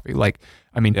drip coffee. Like,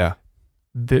 I mean,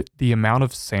 the amount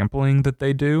of sampling that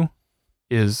they do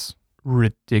is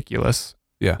ridiculous.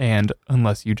 Yeah. And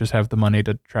unless you just have the money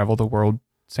to travel the world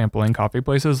sampling coffee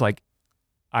places, like,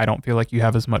 I don't feel like you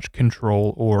have as much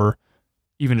control or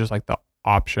even just like the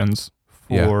options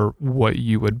for what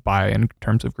you would buy in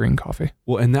terms of green coffee.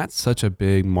 Well, and that's such a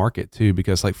big market too,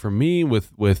 because like for me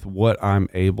with what I'm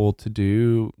able to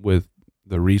do with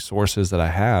the resources that I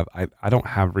have, I don't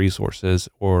have resources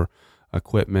or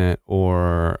equipment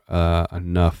or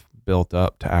enough built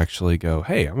up to actually go,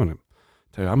 hey, I'm going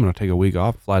to take a week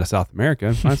off, fly to South America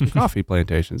and find some coffee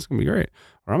plantations. It's going to be great.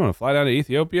 Or I'm going to fly down to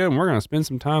Ethiopia and we're going to spend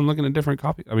some time looking at different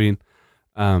coffee. I mean,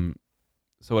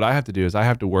 so what I have to do is I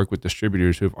have to work with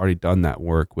distributors who have already done that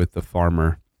work with the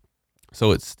farmer.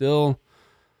 So it's still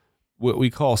what we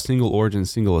call single origin,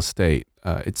 single estate.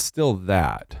 It's still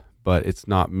that, but it's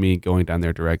not me going down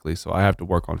there directly. So I have to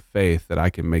work on faith that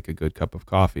I can make a good cup of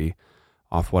coffee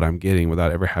off what I'm getting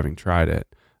without ever having tried it.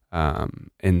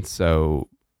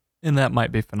 And that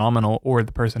might be phenomenal, or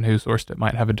the person who sourced it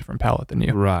might have a different palate than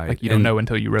you. Right. Like you don't know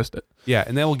until you roast it. Yeah,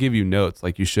 and they will give you notes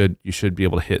like you should be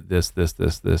able to hit this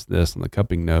on the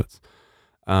cupping notes.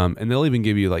 And they'll even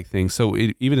give you like things. So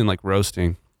even in like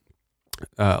roasting,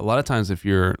 a lot of times if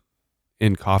you're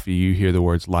in coffee, you hear the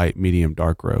words light, medium,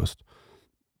 dark roast.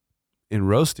 in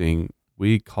roasting,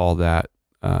 we call that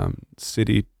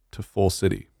city to full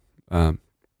city.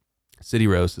 City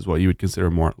roast is what you would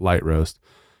consider more light roast.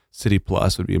 City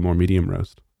plus would be a more medium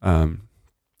roast.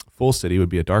 Full city would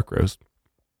be a dark roast.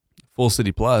 Full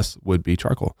city plus would be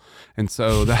charcoal. And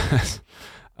so that's,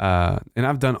 and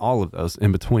I've done all of those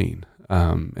in between.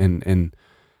 And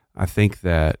I think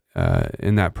that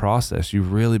in that process, you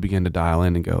really begin to dial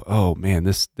in and go, oh man,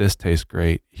 this tastes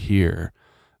great here.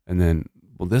 And then,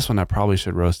 well, this one I probably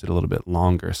should roast it a little bit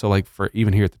longer. So like for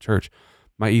even here at the church,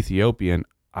 my Ethiopian,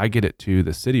 I get it to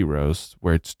the city roast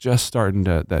where it's just starting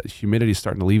to, that humidity is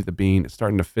starting to leave the bean. It's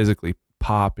starting to physically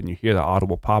pop and you hear the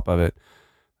audible pop of it.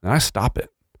 And I stop it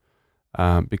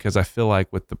because I feel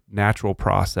like with the natural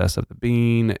process of the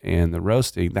bean and the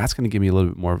roasting, that's going to give me a little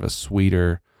bit more of a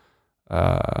sweeter,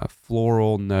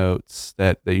 floral notes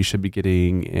that you should be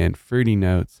getting and fruity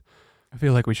notes. I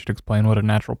feel like we should explain what a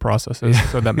natural process is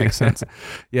so that makes sense.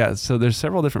 Yeah. So there's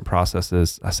several different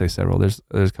processes. I say several. There's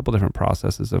a couple different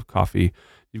processes of coffee.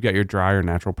 You've got your drier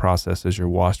natural processes, your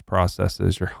washed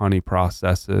processes, your honey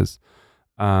processes.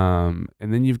 And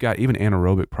then you've got even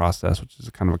anaerobic process, which is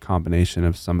kind of a combination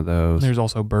of some of those. There's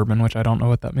also bourbon, which I don't know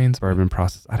what that means. Bourbon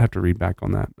process. I'd have to read back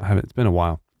on that. It's been a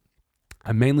while.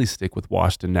 I mainly stick with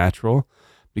washed and natural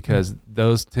because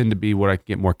those tend to be where I can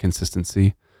get more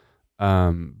consistency.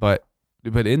 But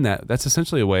in that's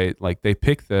essentially a way, like they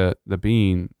pick the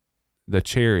bean, the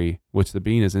cherry, which the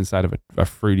bean is inside of a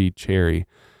fruity cherry.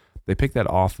 They pick that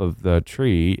off of the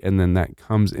tree and then that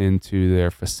comes into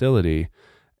their facility.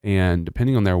 And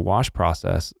depending on their wash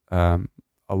process, a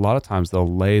lot of times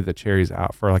they'll lay the cherries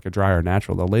out for like a dry or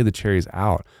natural. They'll lay the cherries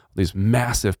out, these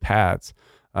massive pads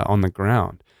on the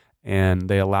ground. And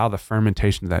they allow the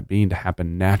fermentation of that bean to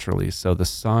happen naturally. So the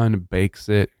sun bakes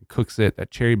it, cooks it, that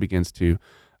cherry begins to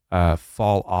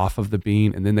fall off of the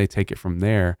bean, and then they take it from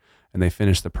there and they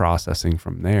finish the processing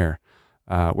from there.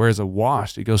 Whereas a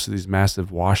washed, it goes to these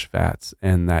massive wash vats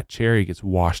and that cherry gets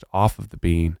washed off of the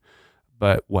bean.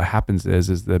 But what happens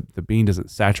is the bean doesn't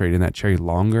saturate in that cherry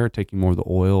longer, taking more of the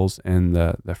oils and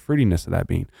the fruitiness of that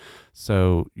bean.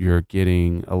 So you're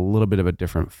getting a little bit of a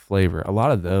different flavor. A lot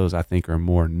of those I think are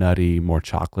more nutty, more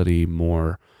chocolatey,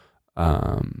 more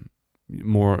of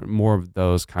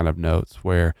those kind of notes,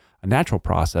 where a natural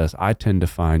process, I tend to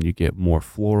find you get more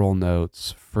floral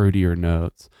notes, fruitier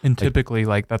notes. And typically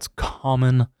like that's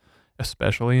common,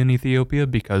 especially in Ethiopia,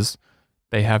 because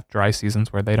they have dry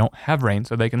seasons where they don't have rain.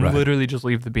 So they can literally just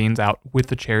leave the beans out with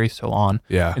the cherry still on.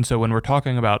 Yeah. And so when we're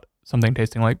talking about something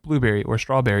tasting like blueberry or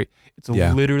strawberry, it's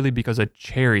literally because a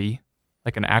cherry,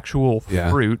 like an actual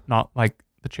fruit, not like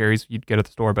the cherries you'd get at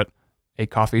the store, but a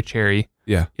coffee cherry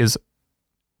is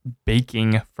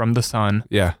baking from the sun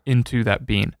into that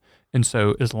bean. And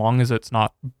so as long as it's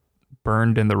not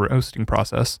burned in the roasting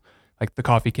process, like the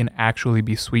coffee can actually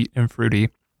be sweet and fruity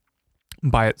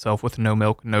by itself with no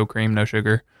milk, no cream, no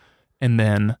sugar. And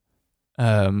then,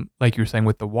 like you were saying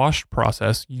with the wash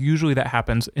process, usually that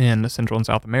happens in Central and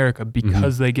South America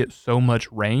because they get so much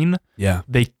rain,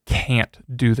 they can't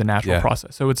do the natural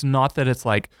process. So it's not that it's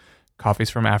like coffees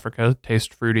from Africa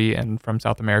taste fruity and from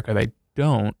South America they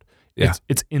don't.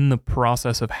 It's in the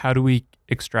process of how do we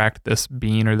extract this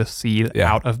bean or the seed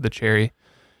out of the cherry.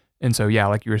 And so,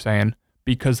 like you were saying,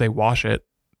 because they wash it,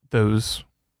 those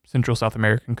Central South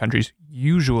American countries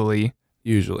usually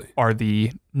are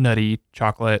the nutty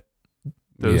chocolate,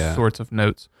 those sorts of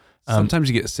notes. Sometimes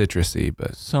you get citrusy,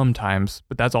 but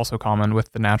that's also common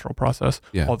with the natural process.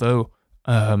 Although,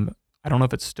 I don't know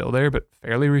if it's still there, but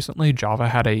fairly recently, Java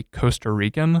had a Costa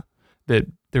Rican that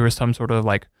there was some sort of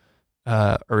like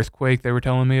earthquake they were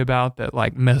telling me about that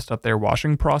like messed up their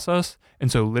washing process.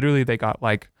 And so literally they got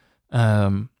like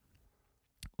the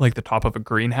top of a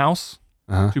greenhouse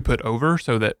to put over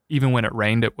so that even when it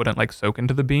rained, it wouldn't like soak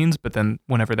into the beans. But then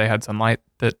whenever they had sunlight,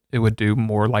 that it would do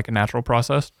more like a natural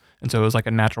process. And so it was like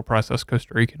a natural process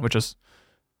Costa Rican, which is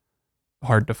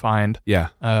hard to find.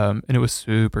 And it was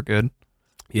super good.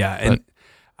 And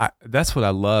that's what I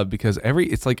love, because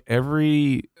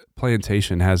every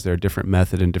plantation has their different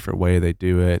method and different way they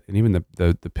do it, and even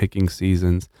the picking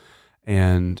seasons.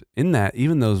 And in that,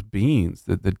 even those beans,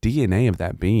 the DNA of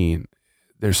that bean,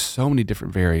 there's so many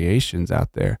different variations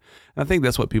out there. And I think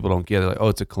that's what people don't get. They're like, oh,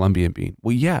 it's a Colombian bean.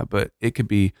 Well, yeah, but it could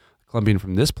be a Colombian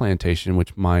from this plantation,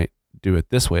 which might do it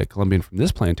this way. A Colombian from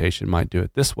this plantation might do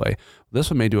it this way.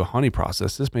 This one may do a honey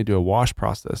process. This may do a wash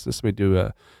process. This may do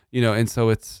and so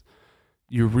it's,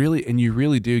 you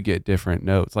really do get different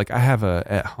notes. Like I have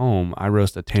at home, I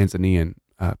roast a Tanzanian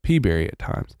pea berry at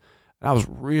times. And I was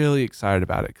really excited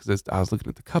about it because I was looking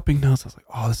at the cupping notes. I was like,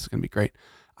 oh, this is going to be great.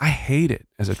 I hate it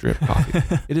as a drip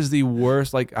coffee. It is the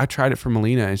worst. Like I tried it for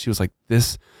Melina and she was like,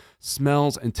 this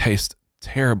smells and tastes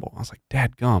terrible. I was like,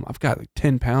 dadgum, I've got like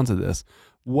 10 pounds of this.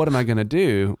 What am I going to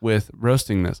do with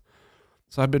roasting this?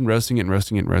 So I've been roasting it,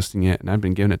 and I've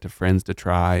been giving it to friends to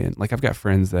try. And like, I've got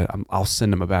friends that I'll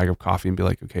send them a bag of coffee and be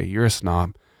like, okay, you're a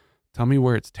snob. Tell me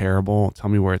where it's terrible. Tell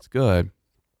me where it's good.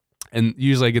 And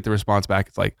usually I get the response back.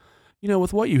 It's like,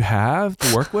 with what you have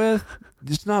to work with,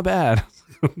 it's not bad.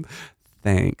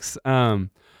 Thanks.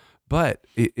 But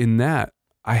in that,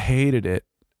 I hated it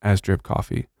as drip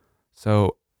coffee.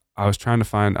 So I was trying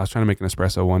to make an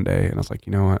espresso one day, and I was like,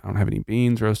 you know what? I don't have any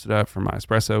beans roasted up for my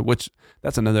espresso, which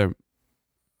that's another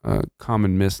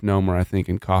common misnomer, I think,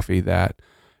 in coffee, that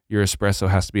your espresso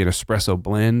has to be an espresso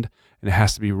blend and it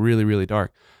has to be really, really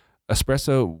dark.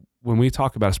 Espresso, when we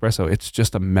talk about espresso, it's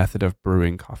just a method of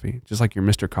brewing coffee. Just like your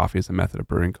Mr. Coffee is a method of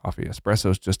brewing coffee. Espresso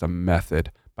is just a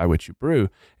method by which you brew.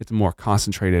 It's a more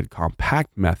concentrated,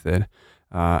 compact method.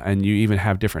 And you even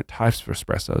have different types of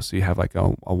espresso. So you have like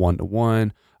a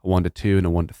 1-to-1, a 1-to-2, and a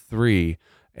 1-to-3.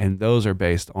 And those are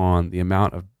based on the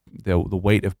amount of the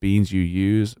weight of beans you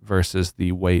use versus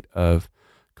the weight of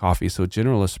coffee. So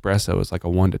general espresso is like a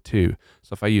 1-to-2.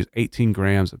 So if I use 18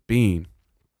 grams of bean,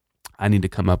 I need to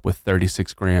come up with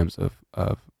 36 grams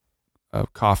of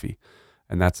coffee.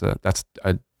 And that's a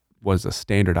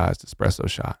standardized espresso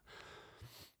shot.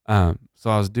 So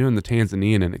I was doing the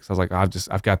Tanzanian in it because I was like,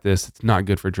 I've got this. It's not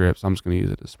good for drip, so I'm just going to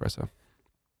use it as espresso.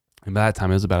 And by that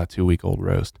time, it was about a 2-week-old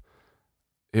roast.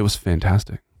 It was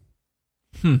fantastic.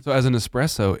 So as an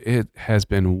espresso, it has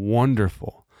been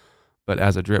wonderful. But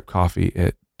as a drip coffee,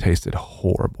 it tasted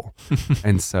horrible.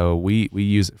 And so we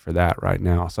use it for that right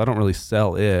now. So I don't really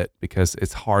sell it because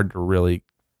it's hard to really,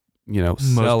 sell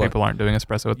it. Most people aren't doing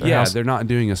espresso at their house. Yeah, they're not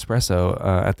doing espresso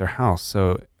at their house.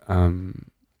 So, and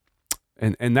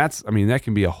that's, that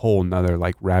can be a whole nother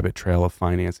like rabbit trail of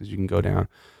finances you can go down.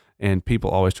 And people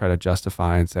always try to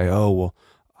justify and say, oh, well,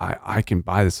 I can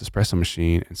buy this espresso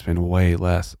machine and spend way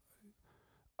less.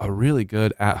 A really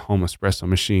good at-home espresso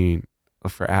machine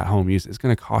for at-home use is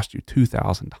going to cost you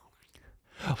 $2,000.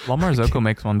 La Marzocco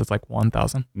makes one that's like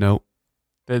 $1,000. Nope.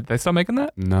 Did they stop making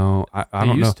that? No, I don't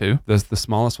know. They used to. The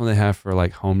smallest one they have for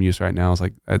like home use right now is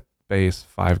like at base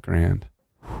 $5,000.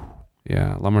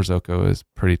 Yeah, La Marzocco is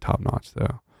pretty top notch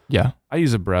though. Yeah, I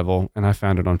use a Breville and I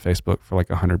found it on Facebook for like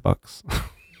 $100.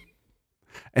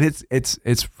 And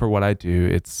it's for what I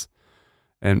do.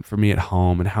 And for me at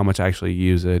home and how much I actually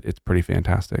use it, it's pretty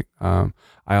fantastic. I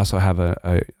also have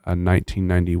a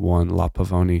 1991 La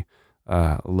Pavoni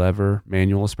lever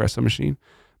manual espresso machine,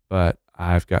 but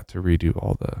I've got to redo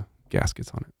all the gaskets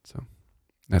on it. So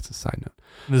that's a side note.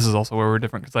 This is also where we're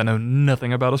different because I know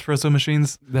nothing about espresso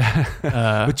machines.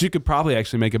 But you could probably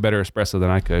actually make a better espresso than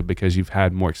I could because you've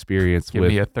had more experience Give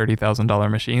me a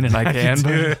 $30,000 machine and I can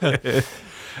do it.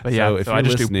 But yeah, so if you're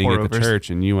listening at the church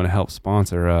and you want to help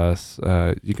sponsor us,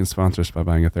 you can sponsor us by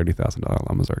buying a $30,000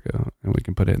 La Marzocco, and we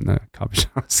can put it in the coffee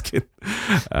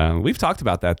shop. We've talked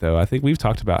about that though. I think we've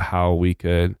talked about how we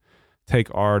could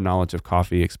take our knowledge of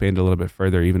coffee, expand it a little bit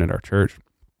further, even at our church,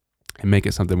 and make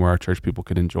it something where our church people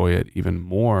could enjoy it even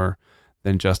more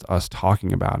than just us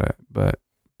talking about it, but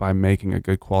by making a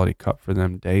good quality cup for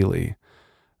them daily.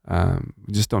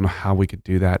 We just don't know how we could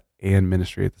do that and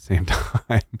ministry at the same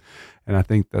time. And I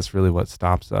think that's really what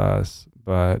stops us.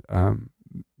 But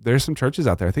there's some churches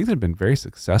out there, I think, that have been very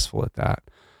successful at that,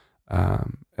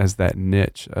 as that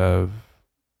niche of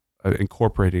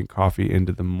incorporating coffee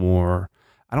into the more,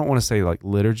 I don't want to say like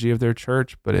liturgy of their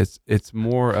church, but it's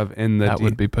more of in the... That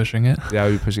would be pushing it. Yeah, I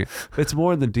would be pushing it. But it's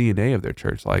more in the DNA of their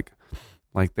church. Like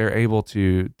they're able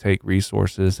to take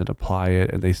resources and apply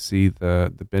it, and they see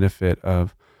the benefit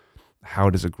of how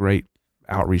it is a great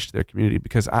outreach to their community.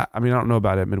 Because I don't know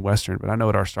about it at Midwestern, but I know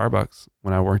at our Starbucks,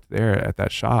 when I worked there at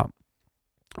that shop,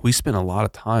 we spent a lot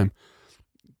of time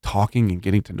talking and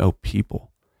getting to know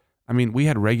people. I mean, we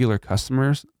had regular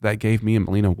customers that gave me and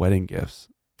Melina wedding gifts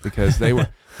because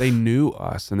they knew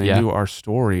us and they knew our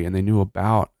story and they knew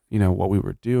about, what we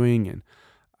were doing. And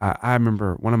I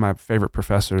remember one of my favorite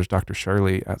professors, Dr.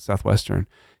 Shirley at Southwestern,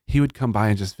 he would come by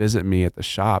and just visit me at the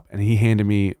shop, and he handed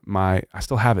me I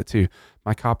still have it too,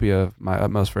 my copy of My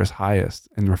Utmost for His Highest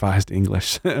in revised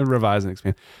English, revised and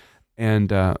expand. And,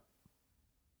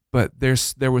 but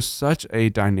there was such a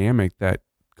dynamic that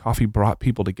coffee brought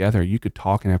people together. You could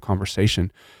talk and have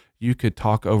conversation. You could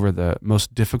talk over the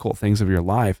most difficult things of your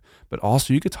life, but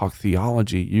also you could talk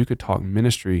theology. You could talk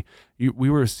ministry. We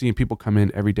were seeing people come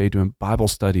in every day doing Bible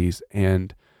studies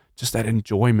and just that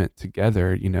enjoyment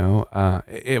together.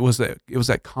 It was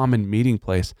that common meeting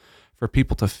place for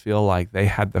people to feel like they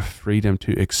had the freedom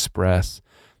to express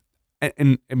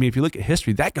And I mean, if you look at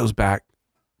history, that goes back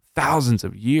thousands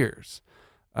of years.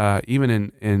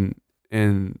 Even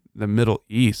in the Middle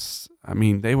East, I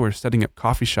mean, they were setting up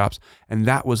coffee shops, and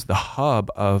that was the hub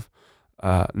of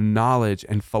knowledge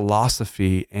and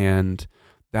philosophy, and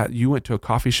that you went to a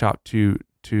coffee shop to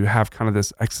have kind of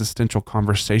this existential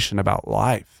conversation about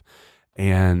life.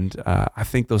 And I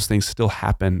think those things still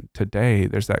happen today.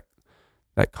 There's that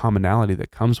commonality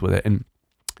that comes with it. And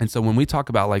so when we talk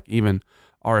about like even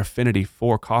our affinity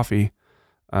for coffee,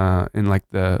 in like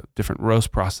the different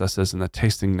roast processes and the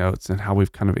tasting notes and how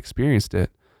we've kind of experienced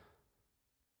it,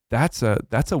 that's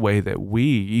a way that we,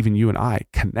 even you and I,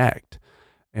 connect,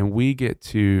 and we get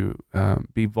to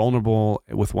be vulnerable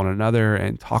with one another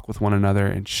and talk with one another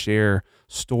and share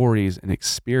stories and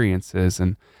experiences.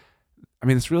 And I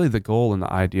mean, it's really the goal and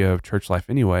the idea of church life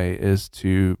anyway, is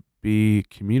to be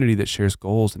community that shares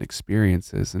goals and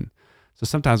experiences. And so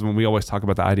sometimes when we always talk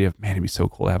about the idea of, man, it'd be so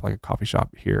cool to have like a coffee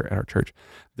shop here at our church,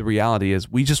 the reality is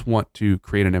we just want to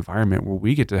create an environment where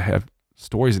we get to have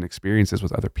stories and experiences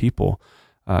with other people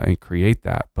and create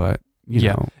that. But, you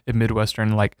know. In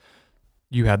Midwestern, like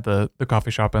you had the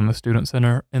coffee shop and the student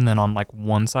center, and then on like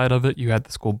one side of it, you had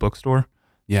the school bookstore.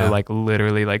 Yeah. So like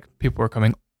literally like people were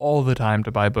coming all the time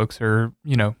to buy books or,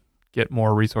 you know, get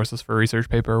more resources for research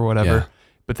paper or whatever. Yeah.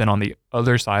 But then on the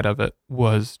other side of it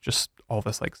was just all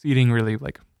this like seating, really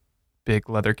like big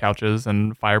leather couches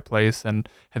and fireplace, and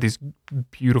had these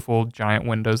beautiful giant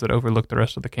windows that overlooked the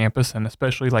rest of the campus. And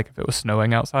especially like if it was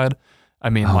snowing outside, I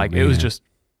mean, it was just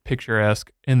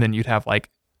picturesque. And then you'd have like,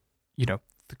 you know,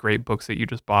 the great books that you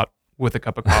just bought with a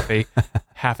cup of coffee.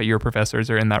 Half of your professors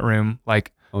are in that room.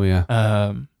 Like, oh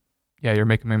yeah. Yeah, you're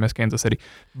making me miss Kansas City.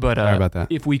 But sorry about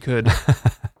that. If we could,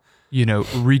 you know,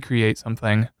 recreate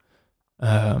something,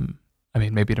 I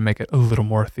mean, maybe to make it a little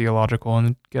more theological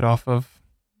and get off of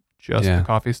just the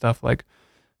coffee stuff. Like,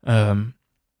 I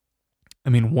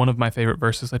mean, one of my favorite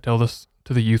verses, I tell this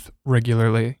to the youth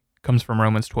regularly, comes from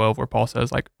Romans 12, where Paul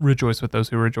says, like, rejoice with those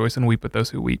who rejoice and weep with those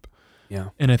who weep. Yeah.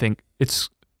 And I think it's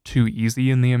too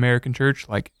easy in the American church.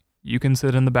 Like, you can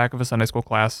sit in the back of a Sunday school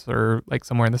class or like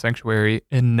somewhere in the sanctuary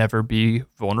and never be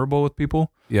vulnerable with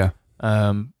people. Yeah.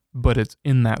 But it's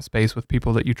in that space with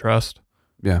people that you trust.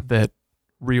 Yeah. That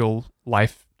real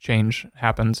life change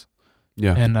happens.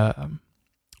 Yeah. And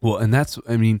well, and that's,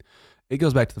 I mean, it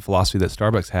goes back to the philosophy that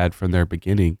Starbucks had from their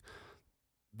beginning.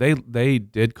 They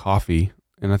did coffee,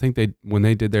 and I think when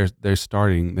they did their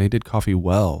starting, they did coffee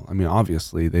well. I mean,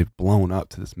 obviously they've blown up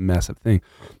to this massive thing.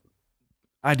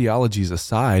 Ideologies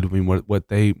aside, I mean, what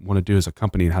they want to do as a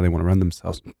company and how they want to run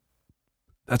themselves,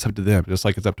 that's up to them. Just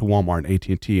like it's up to Walmart and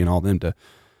AT&T and all them to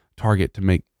target to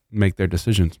make their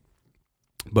decisions.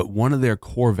 But one of their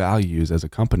core values as a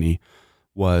company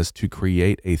was to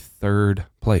create a third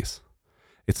place.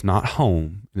 It's not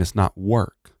home and it's not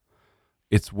work.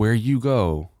 It's where you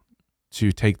go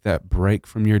to take that break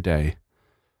from your day.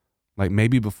 Like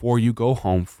maybe before you go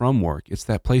home from work, it's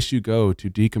that place you go to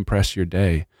decompress your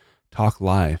day, talk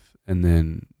life, and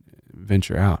then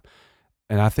venture out.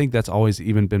 And I think that's always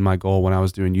even been my goal when I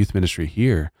was doing youth ministry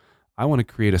here. I want to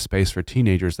create a space for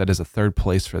teenagers that is a third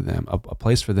place for them, a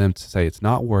place for them to say it's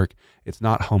not work, it's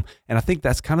not home. And I think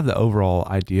that's kind of the overall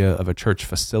idea of a church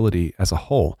facility as a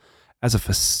whole. As a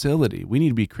facility, we need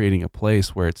to be creating a place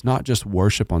where it's not just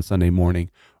worship on Sunday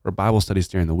morning or Bible studies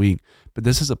during the week, but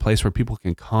this is a place where people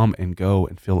can come and go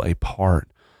and feel a part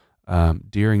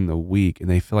during the week. And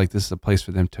they feel like this is a place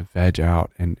for them to veg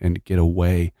out and get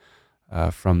away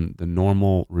from the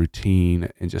normal routine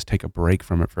and just take a break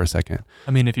from it for a second.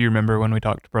 I mean, if you remember when we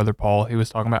talked to Brother Paul, he was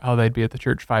talking about how they'd be at the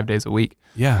church 5 days a week.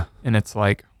 Yeah. And it's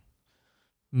like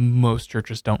most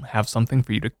churches don't have something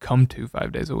for you to come to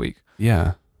 5 days a week.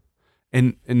 Yeah.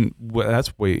 And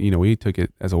that's way, you know, we took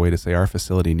it as a way to say our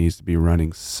facility needs to be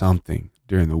running something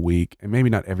during the week, and maybe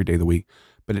not every day of the week,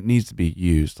 but it needs to be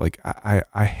used. Like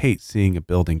I hate seeing a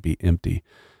building be empty.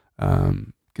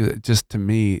 Because just to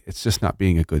me, it's just not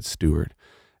being a good steward.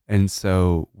 And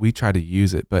so we try to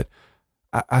use it. But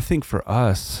I think for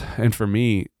us and for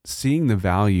me, seeing the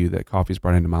value that coffee's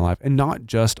brought into my life, and not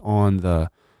just on the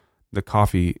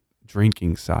coffee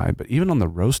drinking side, but even on the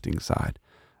roasting side,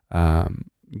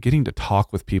 getting to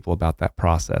talk with people about that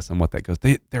process and what that goes,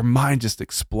 their mind just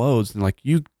explodes. And like,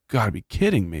 you got to be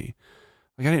kidding me.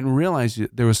 Like, I didn't realize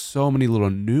there was so many little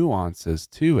nuances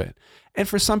to it. And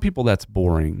for some people that's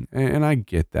boring, and I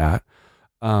get that.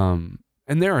 And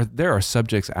there are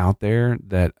subjects out there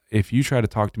that if you try to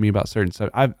talk to me about certain stuff,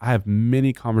 I have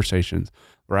many conversations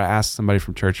where I ask somebody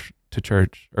from church to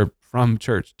church or from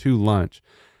church to lunch,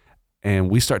 and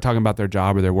we start talking about their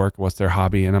job or their work, what's their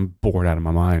hobby, and I'm bored out of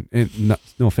my mind.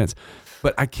 No offense,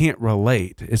 but I can't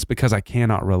relate. It's because I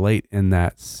cannot relate in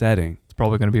that setting. It's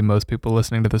probably going to be most people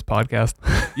listening to this podcast.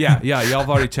 Yeah. Y'all have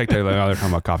already checked out. Like, oh, they're talking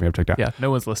about coffee. I've checked out. Yeah,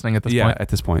 no one's listening at this point. Yeah, at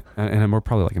this point. And we're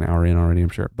probably like an hour in already, I'm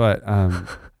sure. But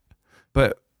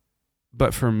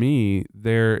but for me,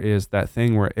 there is that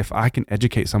thing where if I can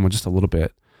educate someone just a little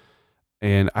bit,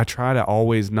 and I try to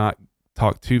always not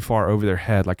talk too far over their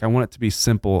head. Like I want it to be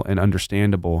simple and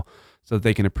understandable so that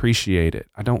they can appreciate it.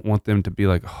 I don't want them to be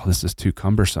like, oh, this is too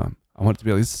cumbersome. I want it to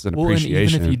be like, this is an appreciation. And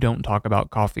even if you don't talk about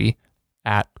coffee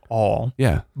at all,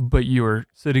 but you're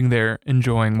sitting there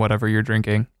enjoying whatever you're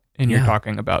drinking and you're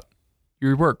talking about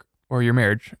your work or your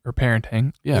marriage or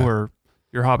parenting or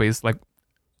your hobbies, like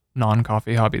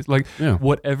non-coffee hobbies, like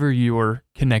whatever you're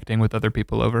connecting with other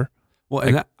people over. Well,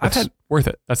 like, and I've had worth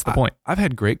it. That's the point. I've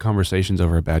had great conversations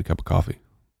over a bad cup of coffee.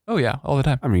 Oh yeah, all the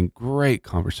time. I mean, great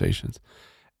conversations.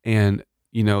 And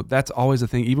that's always the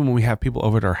thing. Even when we have people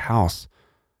over at our house,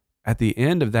 at the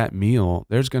end of that meal,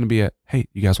 there's going to be hey,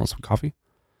 you guys want some coffee?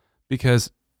 Because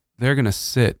they're going to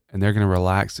sit and they're going to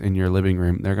relax in your living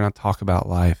room. They're going to talk about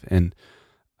life. And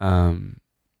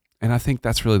I think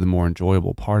that's really the more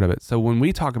enjoyable part of it. So when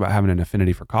we talk about having an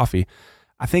affinity for coffee,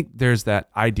 I think there's that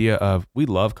idea of we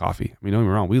love coffee. I mean, don't get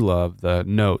me wrong. We love the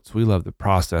notes. We love the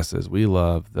processes. We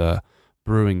love the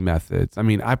brewing methods. I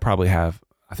mean, I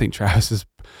think Travis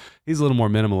he's a little more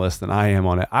minimalist than I am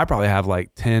on it. I probably have like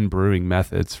 10 brewing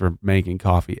methods for making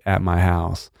coffee at my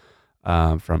house,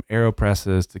 from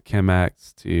AeroPresses to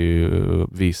Chemex to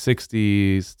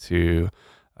V60s to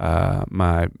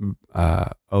my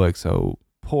OXO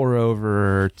pour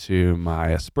over to my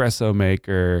espresso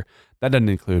maker. That doesn't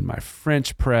include my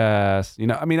French press.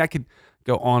 I mean, I could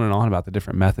go on and on about the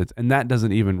different methods, and that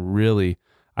doesn't even really,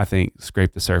 I think,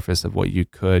 scrape the surface of what you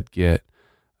could get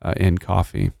in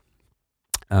coffee.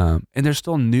 And there's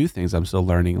still new things I'm still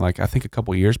learning. Like I think a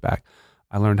couple of years back,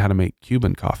 I learned how to make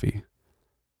Cuban coffee.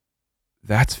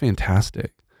 That's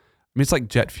fantastic. I mean, it's like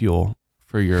jet fuel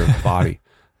for your body.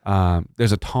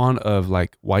 There's a ton of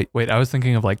like white. Wait, I was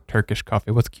thinking of like Turkish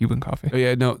coffee. What's Cuban coffee? Oh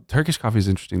yeah, no, Turkish coffee is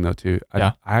interesting though too.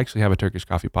 I actually have a Turkish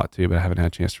coffee pot too, but I haven't had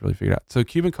a chance to really figure it out. So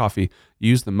Cuban coffee, you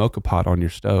use the mocha pot on your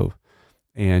stove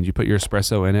and you put your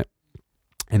espresso in it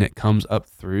and it comes up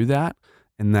through that.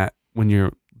 And that when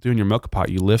you're doing your mocha pot,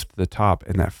 you lift the top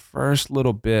and that first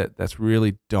little bit that's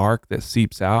really dark that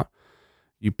seeps out,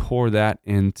 you pour that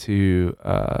into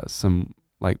some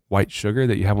like white sugar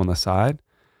that you have on the side.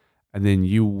 And then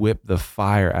you whip the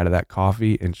fire out of that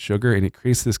coffee and sugar, and it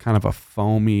creates this kind of a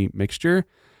foamy mixture.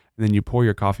 And then you pour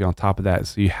your coffee on top of that.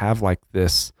 So you have like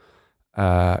this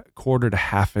quarter to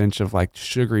half inch of like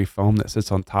sugary foam that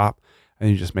sits on top, and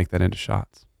you just make that into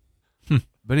shots.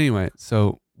 But anyway,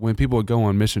 so when people would go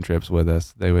on mission trips with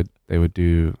us, they would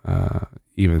do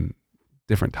even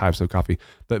different types of coffee.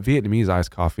 But Vietnamese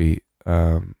iced coffee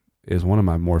is one of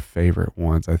my more favorite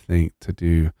ones, I think, to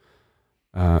do.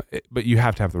 But you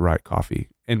have to have the right coffee,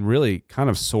 and really kind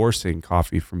of sourcing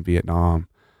coffee from Vietnam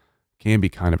can be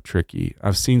kind of tricky.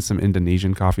 I've seen some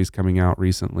Indonesian coffees coming out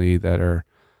recently that are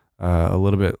a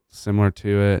little bit similar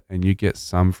to it, and you get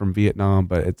some from Vietnam,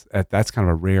 but that's kind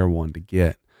of a rare one to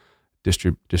get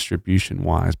distribution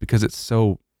wise because it's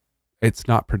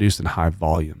not produced in high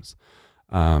volumes.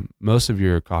 Most of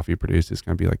your coffee produced is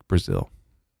going to be like Brazil.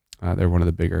 They're one of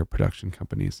the bigger production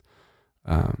companies.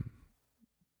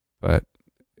 But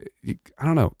I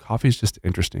don't know, coffee is just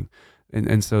interesting.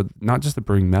 And so not just the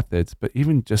brewing methods, but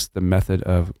even just the method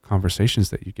of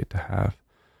conversations that you get to have.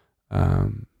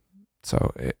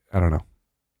 I don't know.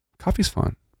 Coffee's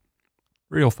fun.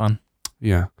 Real fun.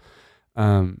 Yeah.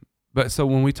 But so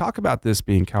when we talk about this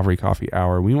being Calvary Coffee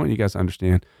Hour, we want you guys to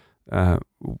understand,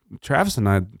 Travis and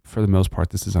I, for the most part,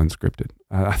 this is unscripted.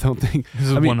 I don't think this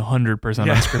is 100%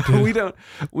 unscripted.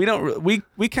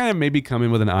 we kind of maybe come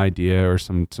in with an idea or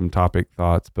some topic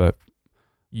thoughts, but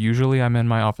usually I'm in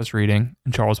my office reading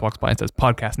and Charles walks by and says,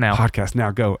 podcast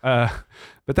now, go.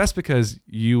 But that's because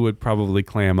you would probably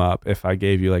clam up if I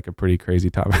gave you like a pretty crazy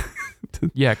topic.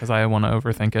 Yeah. Cause I want to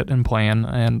overthink it and plan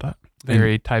and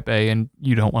very type A, and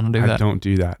you don't want to do that. I don't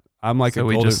do that. I'm like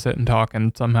we just sit and talk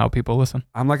and somehow people listen.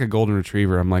 I'm like a golden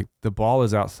retriever. I'm like, the ball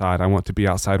is outside. I want to be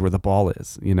outside where the ball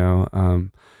is,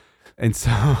 And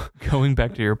so going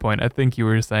back to your point, I think you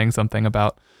were saying something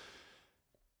about,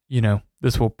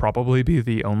 this will probably be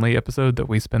the only episode that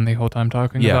we spend the whole time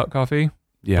talking about coffee.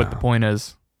 Yeah. But the point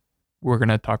is we're going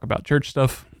to talk about church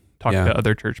stuff, talk to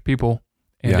other church people.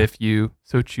 And if you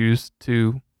so choose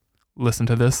to listen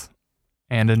to this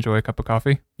and enjoy a cup of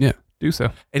coffee, do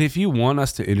so. And if you want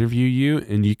us to interview you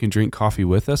and you can drink coffee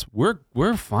with us,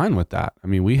 we're fine with that. I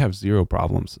mean, we have zero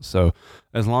problems. So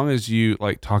as long as you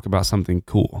like talk about something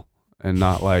cool and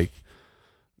not like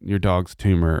your dog's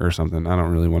tumor or something. I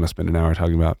don't really want to spend an hour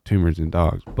talking about tumors in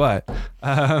dogs, but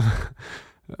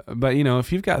you know,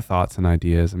 if you've got thoughts and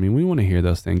ideas, I mean, we want to hear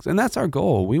those things, and that's our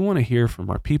goal. We want to hear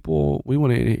from our people. We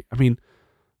want to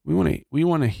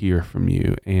hear from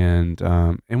you, and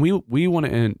we want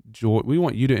to enjoy. We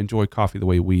want you to enjoy coffee the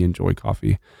way we enjoy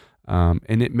coffee,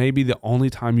 and it may be the only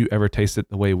time you ever taste it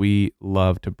the way we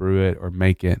love to brew it or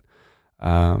make it.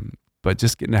 But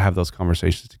just getting to have those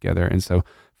conversations together, and so.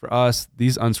 For us,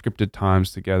 these unscripted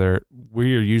times together,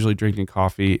 we are usually drinking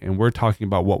coffee and we're talking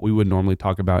about what we would normally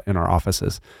talk about in our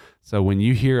offices. So when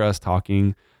you hear us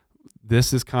talking,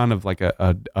 this is kind of like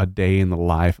a day in the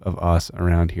life of us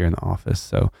around here in the office.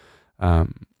 So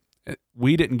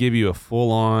we didn't give you a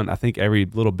full on, I think, every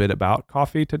little bit about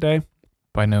coffee today.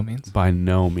 By no means. By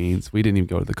no means. We didn't even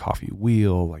go to the coffee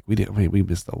wheel. Like we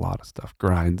missed a lot of stuff.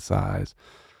 Grind size.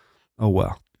 Oh,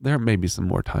 well. There may be some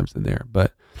more times in there,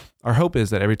 but our hope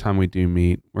is that every time we do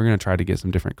meet, we're going to try to get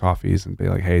some different coffees and be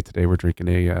like, hey, today we're drinking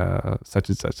a such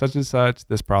and such,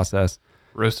 this process.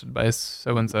 Roasted by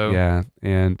so-and-so. Yeah.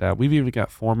 And we've even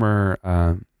got former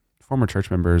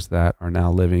church members that are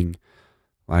now living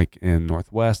like in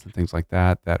Northwest and things like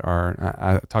that are,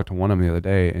 I talked to one of them the other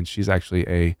day, and she's actually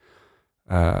a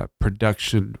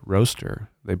production roaster.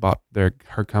 They bought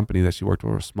her company that she worked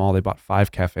with was small. They bought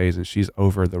 5 cafes, and she's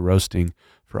over the roasting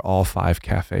for all 5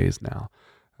 cafes now.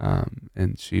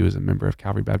 And she was a member of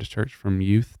Calvary Baptist Church from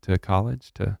youth to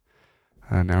college to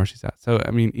now where she's at. So,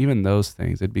 I mean, even those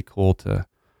things, it'd be cool to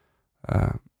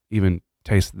even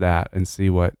taste that and see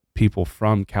what people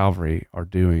from Calvary are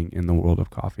doing in the world of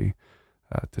coffee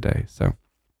today. So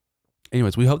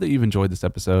anyways, we hope that you've enjoyed this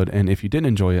episode. And if you didn't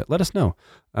enjoy it, let us know.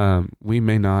 We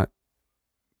may not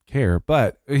care,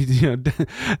 but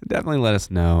definitely let us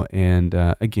know. And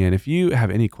again, if you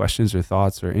have any questions or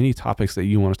thoughts or any topics that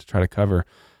you want us to try to cover,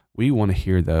 we want to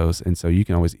hear those. And so you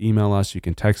can always email us, you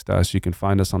can text us, you can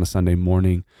find us on a Sunday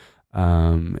morning.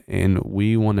 And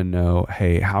we want to know,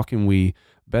 hey, how can we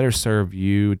better serve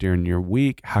you during your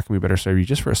week? How can we better serve you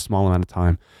just for a small amount of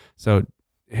time? So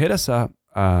hit us up,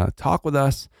 talk with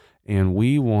us, and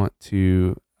we want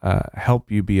to help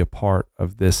you be a part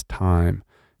of this time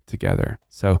together.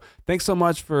 So thanks so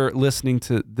much for listening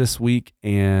to this week,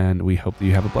 and we hope that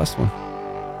you have a blessed one.